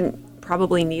women wouldn't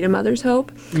probably need A Mother's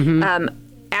Hope. Mm-hmm.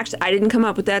 Actually, I didn't come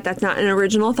up with that. That's not an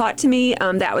original thought to me.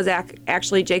 That was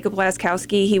actually Jacob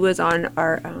Laskowski. He was on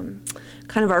our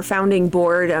kind of our founding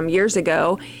board years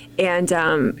ago, and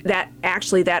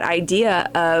that idea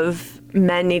of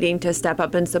men needing to step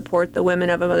up and support the women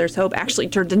of A Mother's Hope actually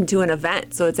turned into an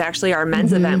event. So it's actually our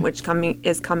men's event, which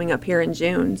is coming up here in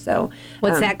June. So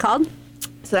what's that called?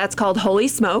 So that's called Holy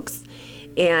Smokes.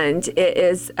 And it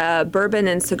is a bourbon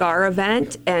and cigar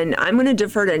event. And I'm going to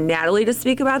defer to Natalie to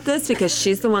speak about this, because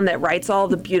she's the one that writes all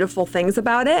the beautiful things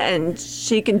about it. And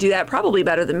she can do that probably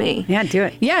better than me. Yeah, do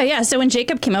it. Yeah. So when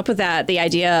Jacob came up with the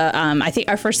idea, I think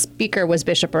our first speaker was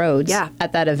Bishop Rhodes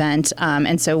at that event.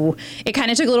 And so it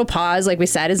kind of took a little pause, like we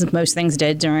said, as most things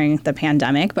did during the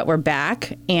pandemic. But we're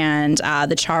back. And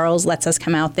the Charles lets us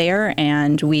come out there.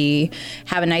 And we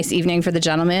have a nice evening for the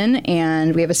gentlemen.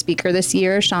 And we have a speaker this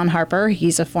year, Sean Harper.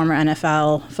 He's a former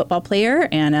NFL football player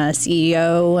and a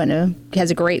CEO, and has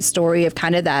a great story of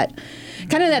kind of that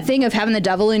thing of having the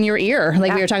devil in your ear,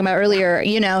 like we were talking about earlier.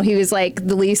 He was like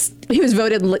he was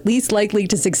voted least likely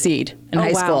to succeed in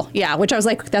high school. Yeah, which I was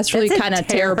like, that's really kind of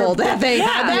terrible that they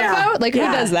had that vote. Like, who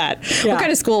does that? What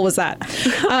kind of school was that?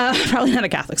 Probably not a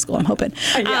Catholic school, I'm hoping.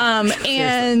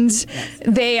 And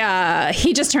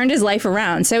he just turned his life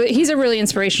around. So he's a really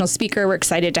inspirational speaker. We're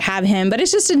excited to have him, but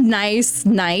it's just a nice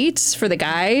night for the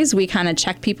guys. We kind of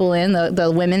check people in,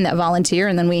 the women that volunteer,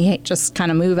 and then we just kind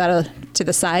of move to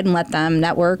the side and let them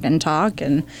network and talk.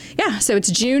 And so it's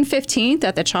June 15th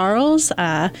at the Charles.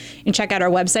 You can check out our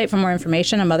website for more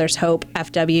information on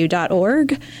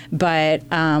mothershopefw.org. But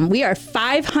we are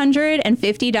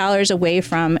 $550 away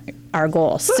from our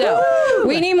goal. So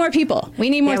we need more people. We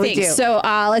need more things. So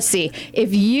let's see.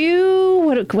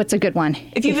 What's a good one?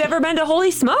 If you've ever been to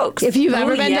Holy Smokes. If you've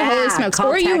ever been to Holy Smokes.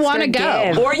 Or you want to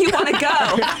go. Or you want to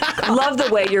go. Love the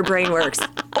way your brain works.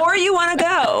 Or you want to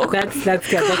go. That's good.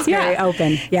 That's very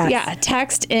open. Yes. Yeah.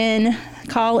 Text in,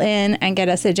 call in, and get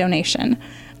us a donation.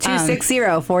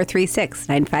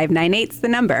 260-436-9598 is the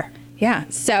number. Yeah.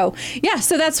 So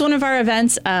that's one of our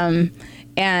events. And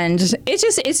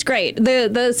it's great.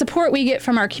 The support we get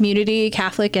from our community,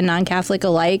 Catholic and non-Catholic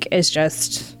alike, is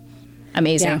just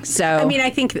amazing. Yeah. So I mean, I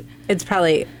think it's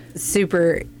probably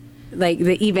super, like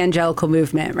the evangelical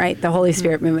movement, right? The Holy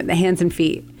Spirit movement, the hands and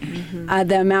feet. Mm-hmm.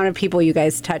 The amount of people you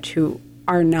guys touch who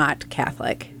are not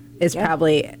Catholic is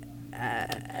probably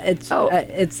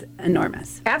it's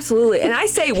enormous. Absolutely. And I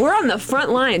say we're on the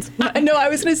front lines. No, I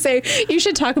was going to say you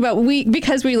should talk about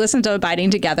because we listened to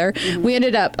Abiding Together. Mm-hmm. We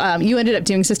ended up you ended up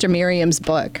doing Sister Miriam's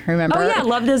book. Remember? Oh yeah,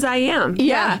 Loved as I Am.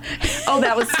 Yeah. Oh,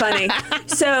 that was funny.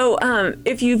 So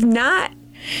if you've not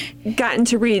gotten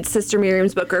to read Sister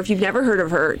Miriam's book, or if you've never heard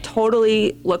of her,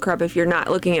 totally look her up if you're not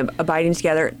looking at Abiding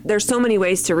Together. There's so many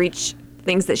ways to reach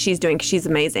things that she's doing because she's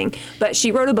amazing. But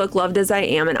she wrote a book, Loved as I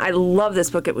Am, and I love this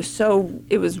book. It was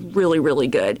really, really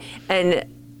good. And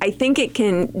I think it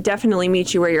can definitely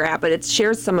meet you where you're at, but it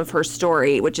shares some of her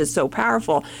story, which is so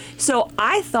powerful. So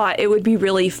I thought it would be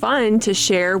really fun to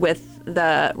share with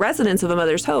the residents of A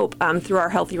Mother's Hope through our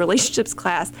Healthy Relationships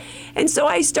class. And so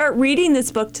I start reading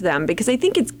this book to them because I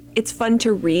think it's fun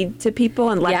to read to people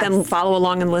and let them follow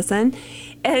along and listen.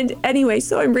 And anyway,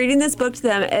 so I'm reading this book to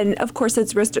them, and of course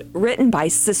it's written by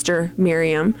Sister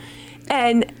Miriam.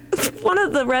 And one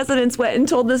of the residents went and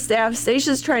told the staff,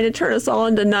 Stacia's trying to turn us all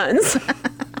into nuns.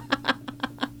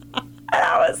 And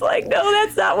I was like, no,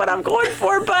 that's not what I'm going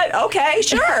for, but okay,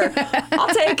 sure. I'll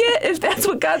take it. If that's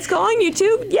what God's calling you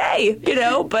to, yay,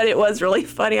 but it was really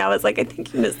funny. I was like, I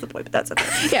think you missed the point, but that's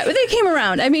okay. Yeah, but they came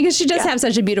around. I mean, because she does have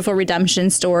such a beautiful redemption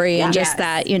story and just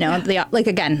that,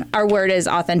 again, our word is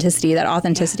authenticity,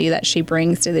 that she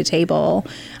brings to the table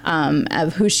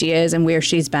of who she is and where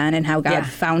she's been and how God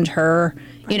found her.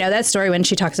 That story when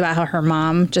she talks about how her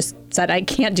mom just said, I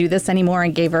can't do this anymore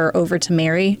and gave her over to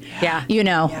Mary. Yeah.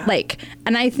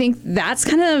 And I think that's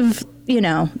kind of,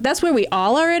 that's where we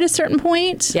all are at a certain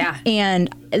point. Yeah.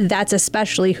 And that's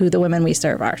especially who the women we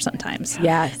serve are sometimes.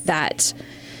 Yes. That,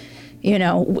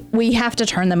 we have to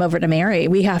turn them over to Mary.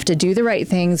 We have to do the right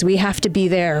things. We have to be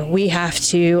there. We have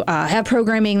to have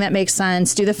programming that makes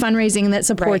sense, do the fundraising that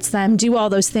supports them, do all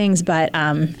those things. But,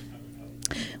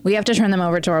 we have to turn them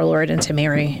over to our Lord and to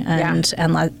Mary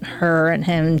and let her and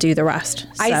him do the rest.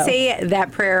 So. I say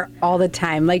that prayer all the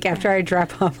time. Like after I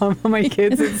drop off all my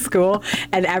kids at school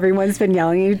and everyone's been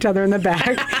yelling at each other in the back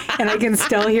and I can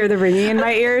still hear the ringing in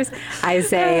my ears, I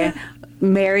say,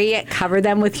 Mary, cover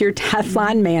them with your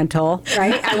Teflon mantle,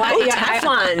 right? I want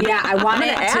Teflon. I want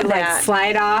it to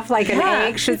slide off like an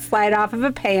egg should slide off of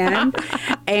a pan.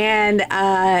 And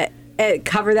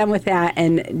cover them with that,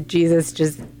 and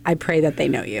Jesus, I pray that they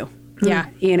know you. Yeah.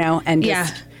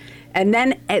 And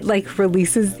then it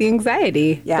releases the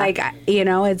anxiety. Yeah.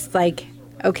 It's like,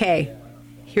 okay,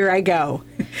 here I go.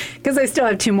 Because I still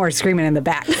have 2 more screaming in the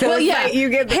back. So hey,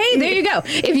 there you go.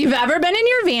 If you've ever been in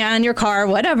your van, your car,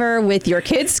 whatever, with your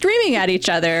kids screaming at each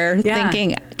other,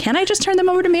 thinking, can I just turn them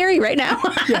over to Mary right now?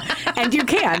 And you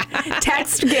can.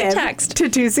 Text GIVE to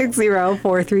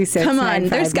 260-436-9598. Come on,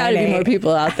 there's got to be more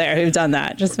people out there who've done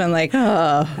that. Just been like,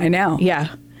 oh. I know.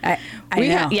 Yeah. I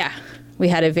know. We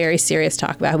had a very serious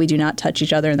talk about how we do not touch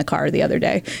each other in the car the other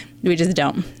day. We just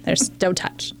don't. Don't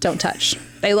touch.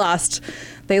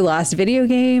 They lost video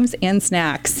games and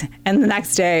snacks. And the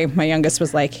next day, my youngest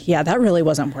was like, yeah, that really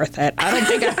wasn't worth it. I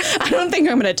don't think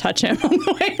I'm going to touch him on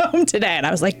the way home today. And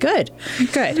I was like, good.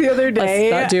 The other day,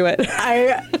 let's not do it.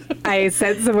 I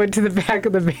sent someone to the back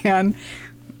of the van.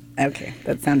 Okay,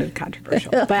 that sounded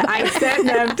controversial. But I sent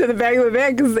them to the back of the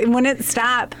van because they wouldn't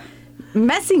stop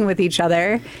messing with each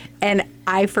other, and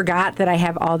I forgot that I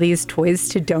have all these toys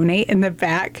to donate in the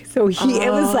back. So it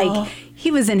was like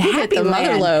he was in happy the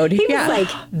mother load. He was like,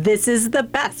 "This is the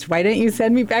best. Why didn't you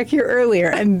send me back here earlier?"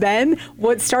 And then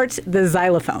what starts the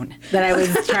xylophone that I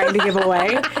was trying to give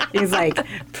away? He's like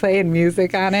playing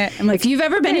music on it. I'm like, if you've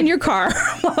ever been in your car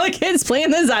while a kid's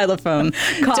playing the xylophone,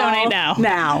 donate now.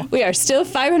 Now we are still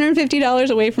 $550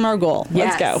 away from our goal.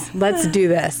 Let's go. Let's do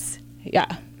this.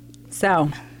 Yeah. So.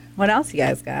 What else you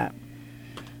guys got?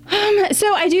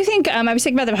 So I do think I was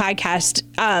thinking about the podcast.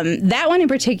 That one in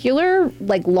particular,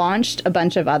 launched a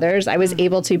bunch of others. I was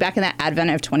able to, back in that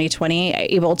Advent of 2020,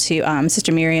 able to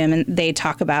Sister Miriam, and they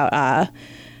talk about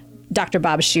Dr.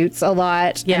 Bob Schutz a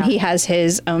lot. Yeah. And he has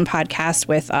his own podcast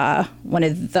with one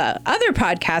of the other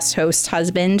podcast hosts'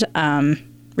 husband.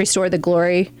 Restore the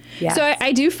Glory. Yes. So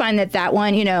I do find that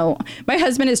one, my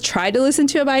husband has tried to listen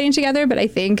to Abiding Together, but I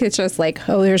think it's just like,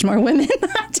 oh, there's more women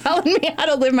telling me how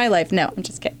to live my life. No, I'm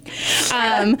just kidding.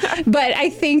 But I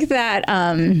think that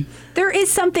there is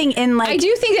something in I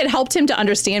do think it helped him to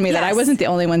understand me that I wasn't the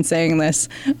only one saying this,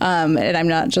 and I'm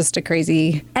not just a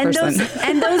crazy person.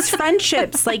 Those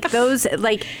friendships, like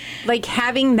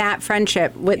having that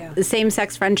friendship with the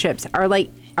same-sex friendships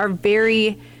are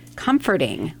very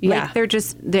comforting. Yeah.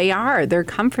 They're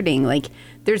comforting. Like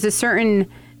there's a certain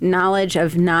knowledge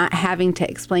of not having to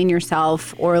explain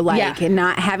yourself or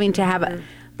not having to have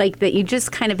that you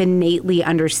just kind of innately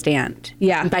understand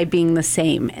by being the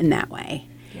same in that way.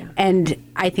 Yeah. And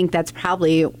I think that's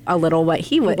probably a little what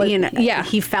he would, yeah.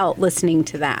 he felt listening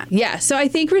to that. Yeah. So I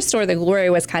think Restore the Glory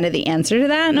was kind of the answer to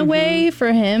that in a way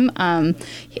for him.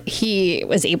 He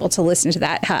was able to listen to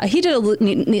that. He did a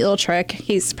neat little trick.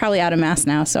 He's probably out of Mass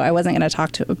now, so I wasn't going to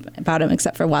talk about him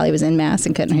except for while he was in Mass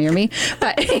and couldn't hear me.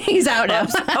 But he's out now.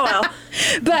 Oh, well.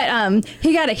 But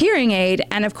he got a hearing aid.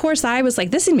 And of course, I was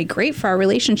like, this is going to be great for our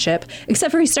relationship,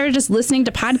 except for he started just listening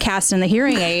to podcasts in the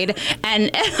hearing aid and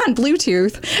on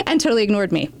Bluetooth and totally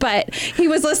ignored me. But he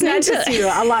was listening Not just you,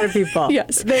 a lot of people.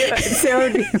 Yes. Sarah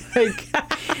would be like,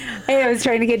 hey, I was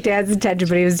trying to get Dad's attention,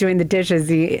 but he was doing the dishes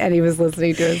and he was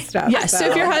listening to his stuff. Yes. So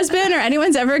if your husband or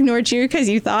anyone's ever ignored you because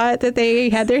you thought that they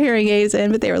had their hearing aids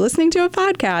in, but they were listening to a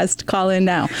podcast, call in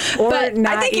now. Or but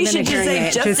not I think you should just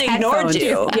say just ignored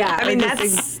you. Yeah. I mean,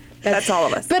 that's all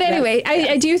of us. But anyway,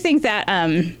 I do think that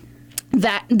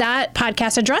that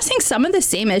podcast addressing some of the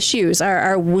same issues,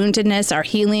 our woundedness, our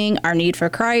healing, our need for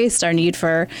Christ, our need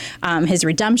for his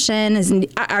redemption,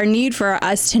 our need for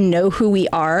us to know who we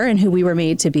are and who we were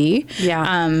made to be.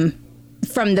 Yeah.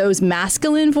 From those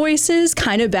masculine voices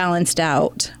kind of balanced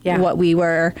out what we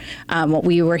were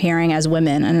hearing as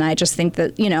women. And I just think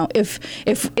that, if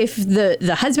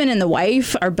the husband and the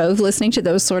wife are both listening to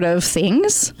those sort of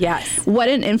things, what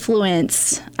an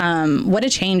influence, what a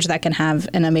change that can have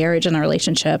in a marriage and a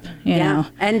relationship, you know.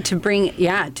 And to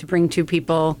bring two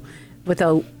people with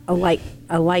a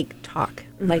like talk.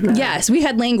 Like yes, we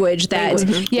had language that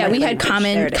we had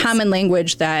common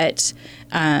language that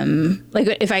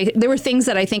like there were things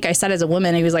that I think I said as a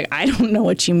woman. He was like, I don't know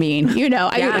what you mean.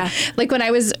 Like when I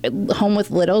was home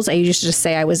with littles, I used to just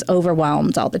say I was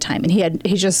overwhelmed all the time, and he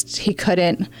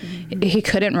couldn't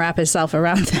wrap himself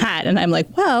around that. And I'm like,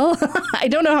 well, I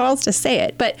don't know how else to say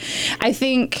it, but I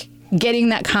think getting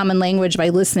that common language by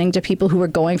listening to people who were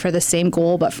going for the same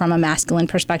goal, but from a masculine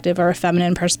perspective or a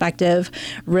feminine perspective,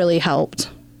 really helped.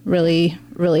 Really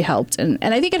helped. And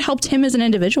I think it helped him as an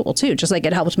individual too, just like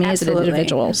it helped me as an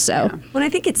individual. So Well, I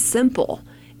think it's simple.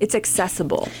 It's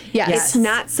accessible. Yes. It's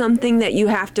not something that you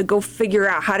have to go figure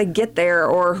out how to get there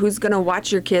or who's going to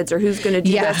watch your kids or who's going to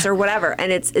do this or whatever.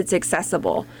 And it's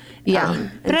accessible. Yeah.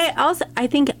 But I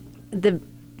think the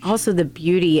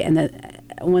beauty and the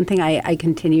one thing I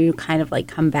continue to kind of like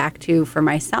come back to for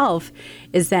myself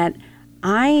is that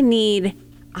I need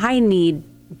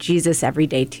Jesus every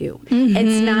day too. Mm-hmm.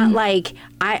 It's not like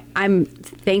I'm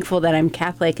thankful that I'm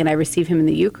Catholic and I receive him in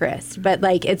the Eucharist, but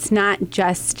like it's not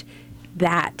just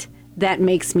that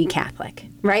makes me Catholic,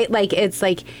 right? Like it's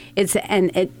not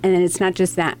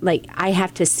just that. Like I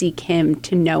have to seek him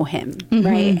to know him,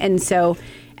 right? And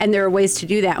there are ways to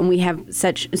do that, and we have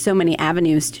so many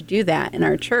avenues to do that in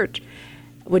our church,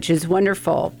 which is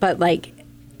wonderful. But like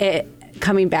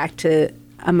coming back to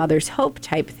a mother's hope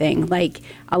type thing, like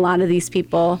a lot of these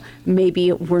people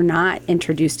maybe were not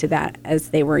introduced to that as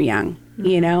they were young,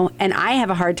 and I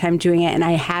have a hard time doing it, and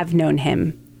I have known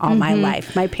him all my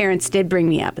life. My parents did bring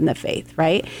me up in the faith,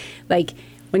 right? Like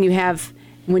when you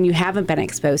haven't been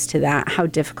exposed to that, how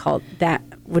difficult that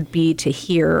would be to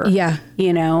hear,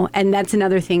 and that's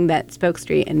another thing that Spoke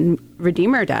Street and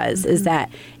Redeemer does is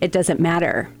that it doesn't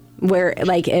matter where,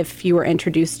 like, if you were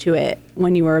introduced to it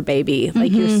when you were a baby,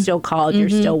 like you're still called, you're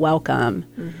still welcome,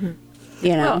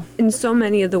 Well, and so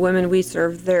many of the women we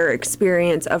serve, their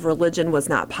experience of religion was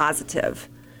not positive.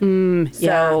 It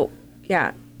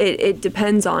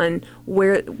depends on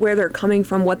where they're coming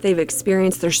from, what they've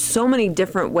experienced. There's so many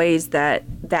different ways that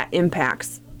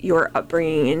impacts your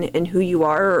upbringing and who you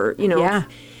are, or,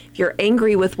 if you're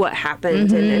angry with what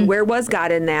happened and where was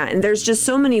God in that. And there's just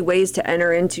so many ways to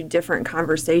enter into different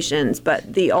conversations,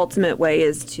 but the ultimate way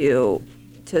is to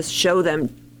show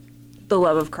them the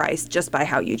love of Christ just by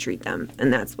how you treat them.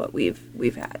 And that's what we've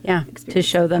had. Yeah, to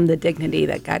show them the dignity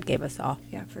that God gave us all.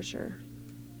 Yeah, for sure.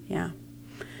 Yeah.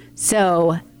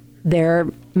 So there are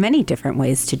many different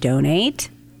ways to donate.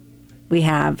 We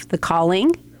have the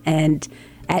calling and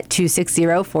at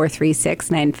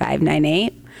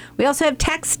 260-436-9598. We also have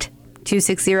text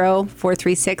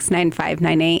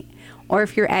 260-436-9598. Or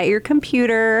if you're at your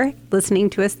computer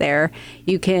listening to us there,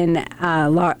 you can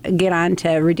get on to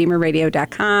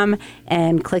RedeemerRadio.com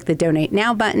and click the Donate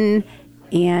Now button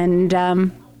and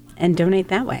donate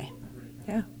that way.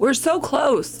 Yeah, we're so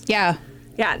close. Yeah.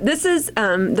 Yeah, this is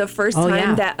the first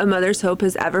time that A Mother's Hope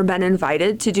has ever been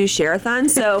invited to do Share-a-thon.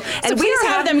 So please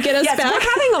have them get us back. We're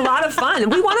having a lot of fun.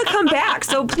 We want to come back.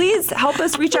 So please help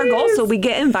us reach our goal so we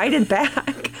get invited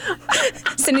back.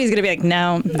 Cindy's going to be like,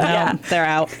 no, they're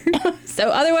out. So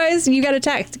otherwise, you got a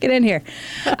text. Get in here.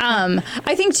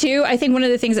 I think one of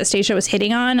the things that Stacia was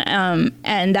hitting on,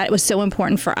 and that was so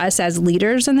important for us as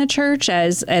leaders in the church,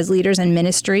 as leaders in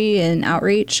ministry and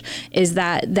outreach, is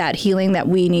that healing that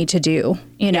we need to do.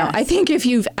 Yes. I think if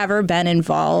you've ever been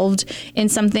involved in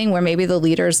something where maybe the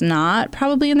leader's not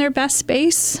probably in their best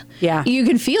space, you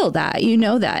can feel that,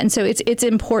 that. And so it's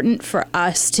important for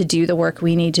us to do the work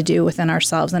we need to do within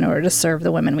ourselves in order to serve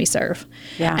the women we serve.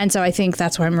 Yeah. And so I think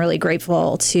that's where I'm really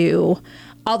grateful to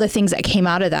all the things that came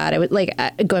out of that. It was like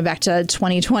going back to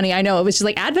 2020. I know it was just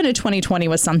like Advent of 2020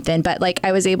 was something, but like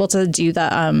I was able to do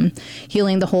the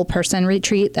healing the whole person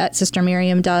retreat that Sister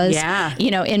Miriam does. Yeah.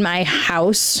 In my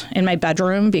house, in my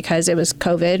bedroom, because it was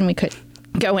COVID and we couldn't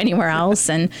go anywhere else.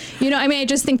 And I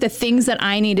just think the things that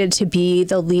I needed to be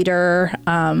the leader,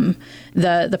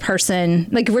 the person,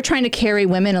 like we're trying to carry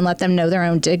women and let them know their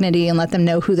own dignity and let them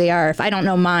know who they are. If I don't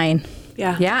know mine.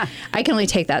 Yeah. I can only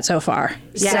take that so far.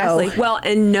 Exactly. So, well,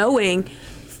 and knowing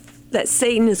that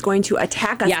Satan is going to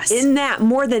attack us in that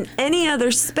more than any other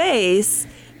space,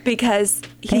 because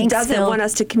he doesn't want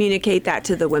us to communicate that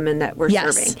to the women that we're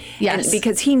serving. Yes. And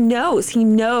because he knows,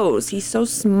 he's so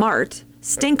smart,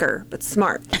 stinker, but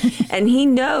smart. And he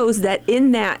knows that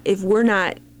in that, if we're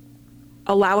not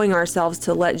allowing ourselves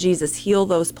to let Jesus heal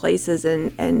those places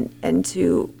and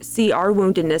to see our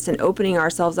woundedness and opening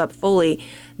ourselves up fully,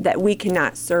 that we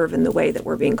cannot serve in the way that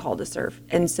we're being called to serve.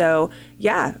 And so,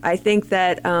 I think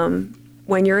that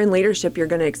when you're in leadership, you're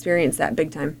going to experience that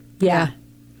big time. Yeah.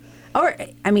 Or,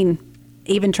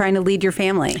 even trying to lead your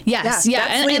family. Yes. Yeah.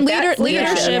 And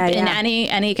leadership in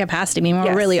any capacity. I mean,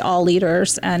 we're really all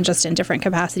leaders and just in different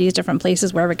capacities, different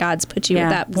places, wherever God's put you at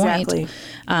that point. Exactly.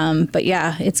 But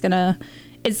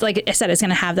it's like I said, it's going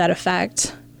to have that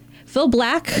effect. Phil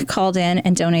Black called in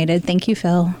and donated. Thank you,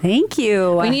 Phil. Thank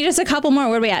you. We need just a couple more.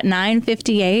 Where are we at?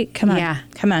 9:58. Come on. Yeah.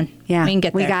 Come on. Yeah. We can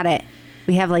get there. We got it.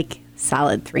 We have like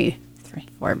solid 3,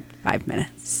 4, 5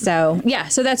 minutes. So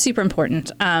that's super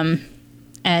important.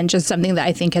 And just something that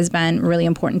I think has been really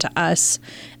important to us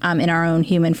in our own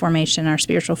human formation, our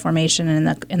spiritual formation,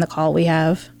 and in the call we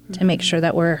have to make sure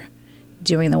that we're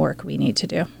doing the work we need to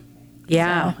do.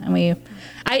 Yeah. So, and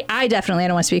I definitely, I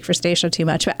don't want to speak for Stacia too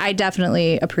much, but I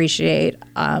definitely appreciate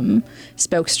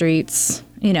Spoke Street's,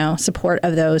 support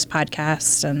of those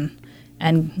podcasts and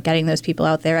getting those people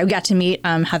out there. I got to meet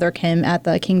Heather Kim at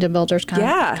the Kingdom Builders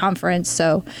conference,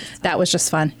 so that was just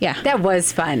fun. Yeah, that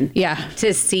was fun. Yeah,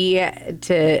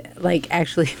 to like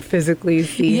actually physically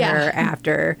see her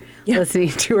after listening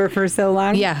to her for so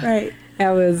long. Yeah, right.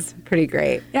 That was pretty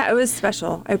great. Yeah, it was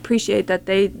special. I appreciate that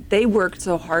they worked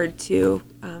so hard to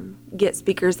get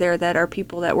speakers there that are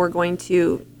people that we're going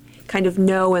to kind of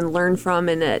know and learn from,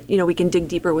 and that we can dig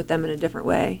deeper with them in a different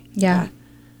way. Yeah.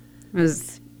 It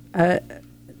was. That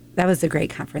was a great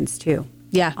conference too.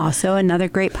 Yeah. Also another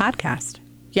great podcast.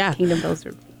 Yeah. Kingdom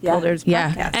Builders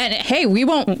podcast. And hey,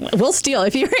 we'll steal.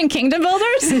 If you're in Kingdom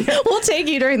Builders, we'll take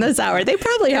you during this hour. They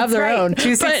probably have their own.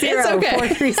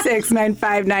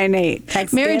 260-436-9598.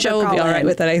 Text Mary Jo will be all right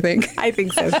with it, I think. I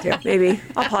think so too. Maybe.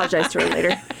 I'll apologize to her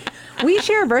later. We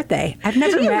share a birthday. I've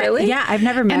never met. Really? Yeah, I've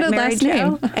never met and Mary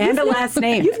Jo. And a last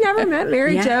name. You've never met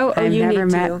Mary Jo? I've never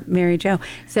met Mary Jo.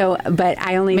 So, but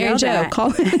I only know that.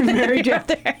 Call Mary Jo.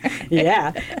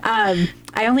 Yeah.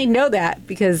 I only know that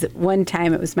because one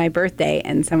time it was my birthday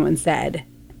and someone said,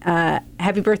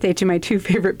 happy birthday to my 2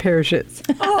 favorite parishes.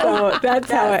 So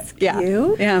that's how it. Yeah.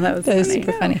 Cute. Yeah, that was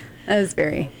super funny. That was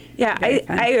very. Yeah, very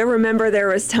fun. I remember there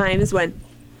was times when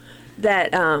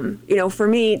that, for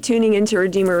me, tuning into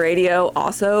Redeemer Radio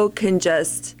also can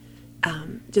just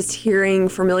hearing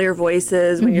familiar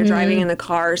voices when you're driving in the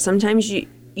car. Sometimes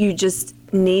you just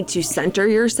need to center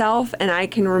yourself. And I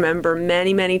can remember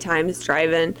many, many times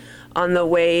driving on the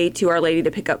way to Our Lady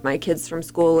to pick up my kids from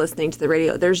school, listening to the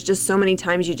radio. There's just so many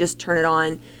times you just turn it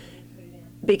on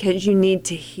because you need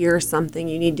to hear something.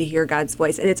 You need to hear God's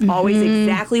voice. And it's always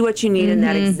exactly what you need in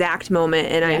that exact moment.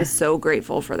 And I am so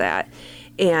grateful for that.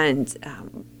 And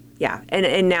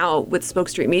and now with Spoke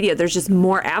Street Media, there's just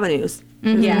more avenues,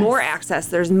 there's more access,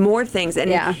 there's more things.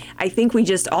 And I think we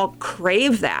just all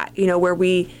crave that, where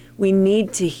we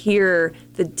need to hear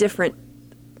the different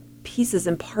pieces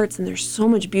and parts. And there's so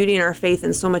much beauty in our faith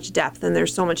and so much depth. And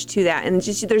there's so much to that. And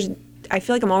I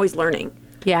feel like I'm always learning.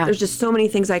 Yeah. There's just so many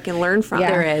things I can learn from.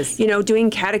 Yeah, there is. Doing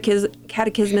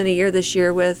catechism in a year this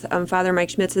year with Father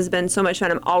Mike Schmitz has been so much fun.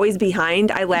 I'm always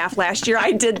behind. I laugh. Last year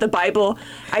I did the Bible.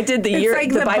 I did the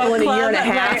Bible in a year and a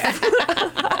half.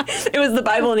 It was the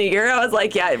Bible in a year. I was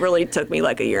like, it really took me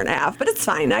like a year and a half, but it's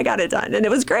fine. I got it done, and it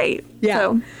was great. Yeah.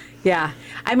 So. Yeah.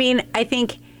 I mean, I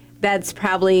think that's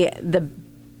probably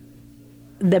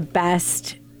the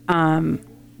best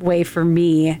way for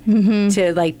me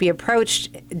to like be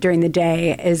approached during the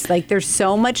day is like there's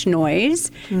so much noise,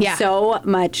 so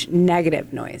much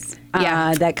negative noise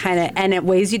that kind of, and it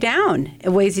weighs you down.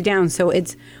 So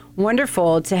it's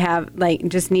wonderful to have like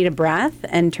just need a breath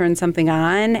and turn something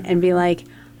on and be like,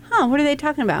 what are they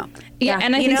talking about? Yeah,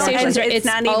 and I think stations it's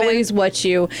not always what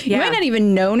you might not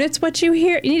even known it's what you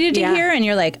needed to hear, and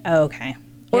you're like, oh, okay.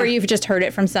 Or you've just heard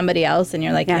it from somebody else and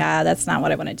you're like, that's not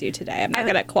what I want to do today. I'm not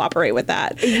going to cooperate with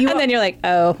that. And then you're like,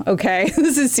 oh, okay,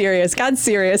 this is serious. God's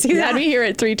serious. He's had me hear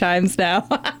it 3 times now.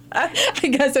 I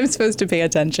guess I'm supposed to pay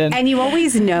attention. And you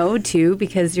always know, too,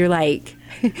 because you're like,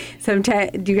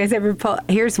 sometimes, do you guys ever pull,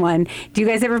 here's one, do you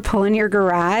guys ever pull in your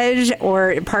garage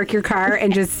or park your car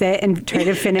and just sit and try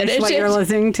to finish what you're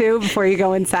listening to before you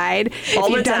go inside? If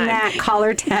you've done that, call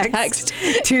or text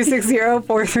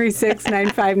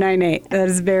 260-436-9598. That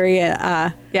is very,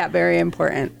 very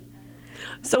important.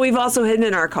 So we've also hidden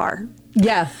in our car.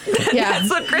 Yeah. That's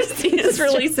what Christine is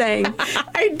really saying.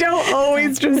 I don't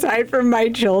always just hide from my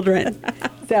children.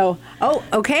 So,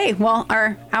 okay. Well,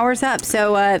 our hour's up.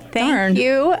 So thank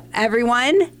you,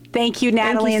 everyone. Thank you,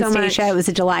 Natalie and Stacia. It was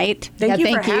a delight. Thank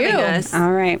you for having us.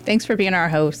 All right. Thanks for being our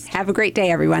host. Have a great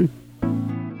day, everyone.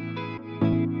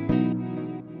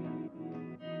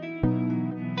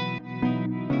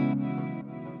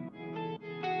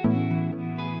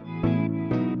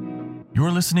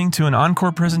 You're listening to an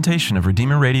encore presentation of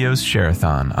Redeemer Radio's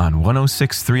Share-a-thon on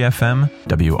 106.3 FM,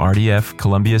 WRDF,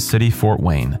 Columbia City, Fort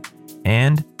Wayne,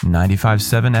 and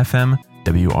 95.7 FM,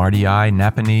 WRDI,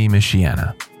 Napanee,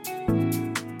 Michiana.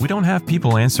 We don't have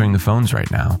people answering the phones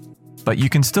right now, but you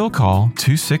can still call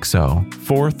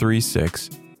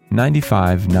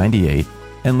 260-436-9598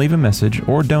 and leave a message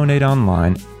or donate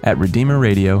online at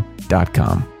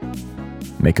redeemerradio.com.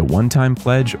 Make a one-time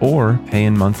pledge or pay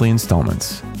in monthly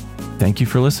installments. Thank you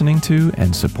for listening to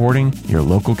and supporting your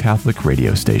local Catholic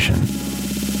radio station.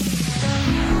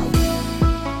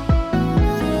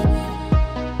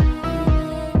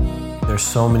 There's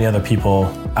so many other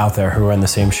people out there who are in the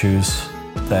same shoes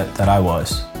that I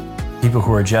was. People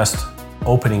who are just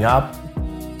opening up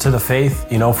to the faith,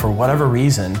 for whatever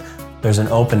reason. There's an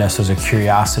openness, there's a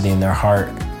curiosity in their heart.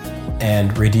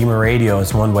 And Redeemer Radio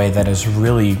is one way that is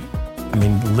really,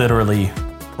 literally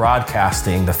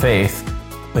broadcasting the faith,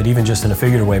 but even just in a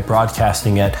figurative way,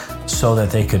 broadcasting it so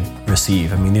that they could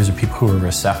receive. These are people who are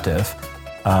receptive.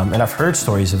 And I've heard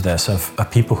stories of this, of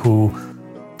people who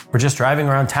were just driving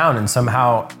around town and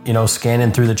somehow,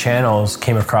 scanning through the channels,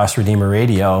 came across Redeemer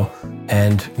Radio,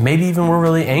 and maybe even were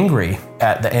really angry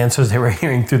at the answers they were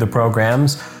hearing through the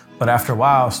programs. But after a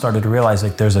while, started to realize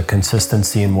there's a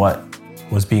consistency in what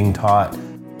was being taught,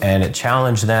 and it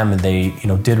challenged them, and they,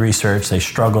 did research, they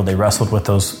struggled, they wrestled with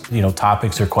those,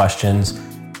 topics or questions,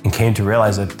 and came to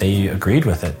realize that they agreed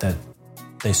with it, that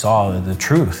they saw the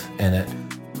truth in it.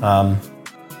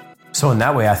 So in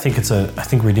that way, I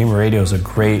think Redeemer Radio is a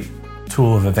great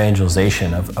tool of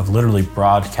evangelization, of literally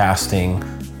broadcasting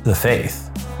the faith.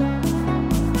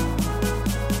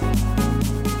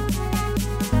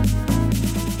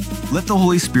 Let the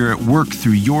Holy Spirit work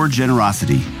through your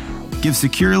generosity. Give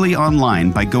securely online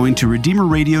by going to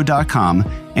redeemerradio.com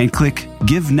and click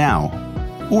Give Now,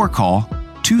 or call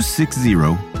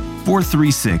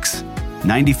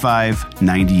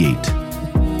 260-436-9598.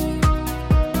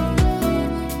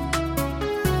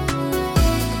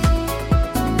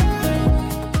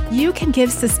 You can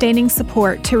give sustaining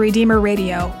support to Redeemer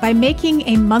Radio by making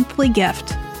a monthly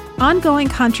gift. Ongoing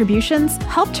contributions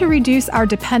help to reduce our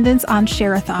dependence on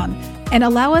Share-a-thon and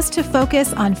allow us to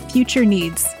focus on future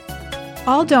needs.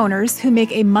 All donors who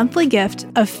make a monthly gift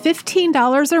of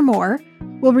 $15 or more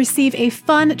will receive a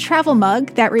fun travel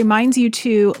mug that reminds you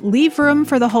to leave room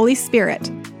for the Holy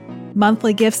Spirit.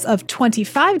 Monthly gifts of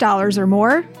 $25 or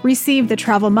more receive the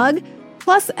travel mug,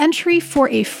 plus entry for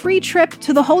a free trip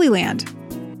to the Holy Land.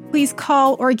 Please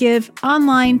call or give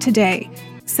online today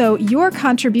so your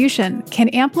contribution can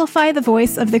amplify the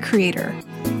voice of the Creator.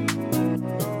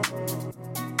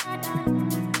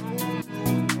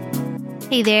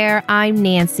 Hey there, I'm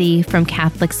Nancy from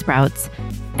Catholic Sprouts,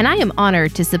 and I am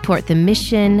honored to support the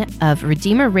mission of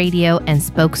Redeemer Radio and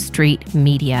Spoke Street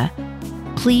Media.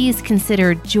 Please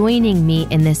consider joining me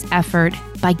in this effort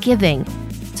by giving,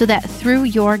 so that through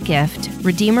your gift,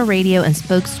 Redeemer Radio and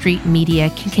Spoke Street Media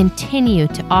can continue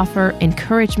to offer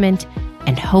encouragement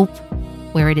and hope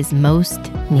where it is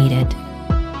most needed.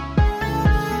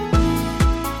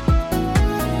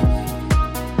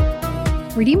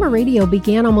 Redeemer Radio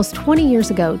began almost 20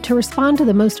 years ago to respond to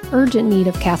the most urgent need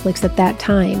of Catholics at that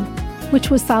time,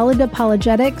 which was solid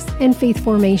apologetics and faith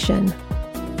formation.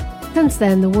 Since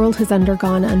then, the world has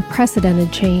undergone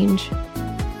unprecedented change.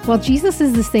 While Jesus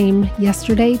is the same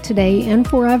yesterday, today, and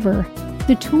forever,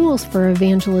 the tools for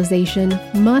evangelization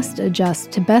must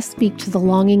adjust to best speak to the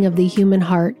longing of the human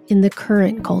heart in the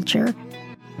current culture.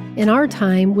 In our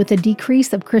time, with a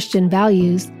decrease of Christian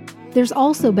values, there's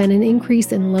also been an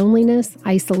increase in loneliness,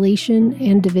 isolation,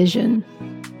 and division.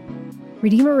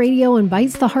 Redeemer Radio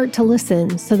invites the heart to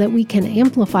listen so that we can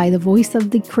amplify the voice of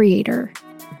the Creator.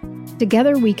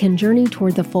 Together, we can journey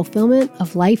toward the fulfillment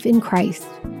of life in Christ.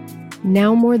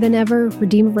 Now more than ever,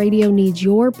 Redeemer Radio needs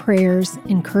your prayers,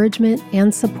 encouragement,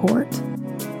 and support.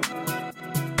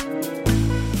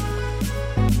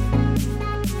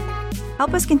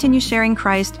 Help us continue sharing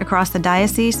Christ across the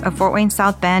Diocese of Fort Wayne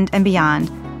South Bend and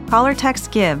beyond. Call or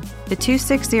text GIVE to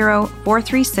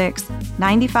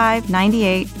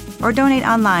 260-436-9598 or donate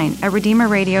online at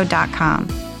redeemerradio.com.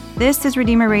 This is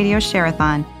Redeemer Radio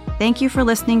Share-a-thon. Thank you for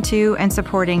listening to and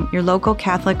supporting your local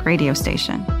Catholic radio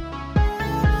station.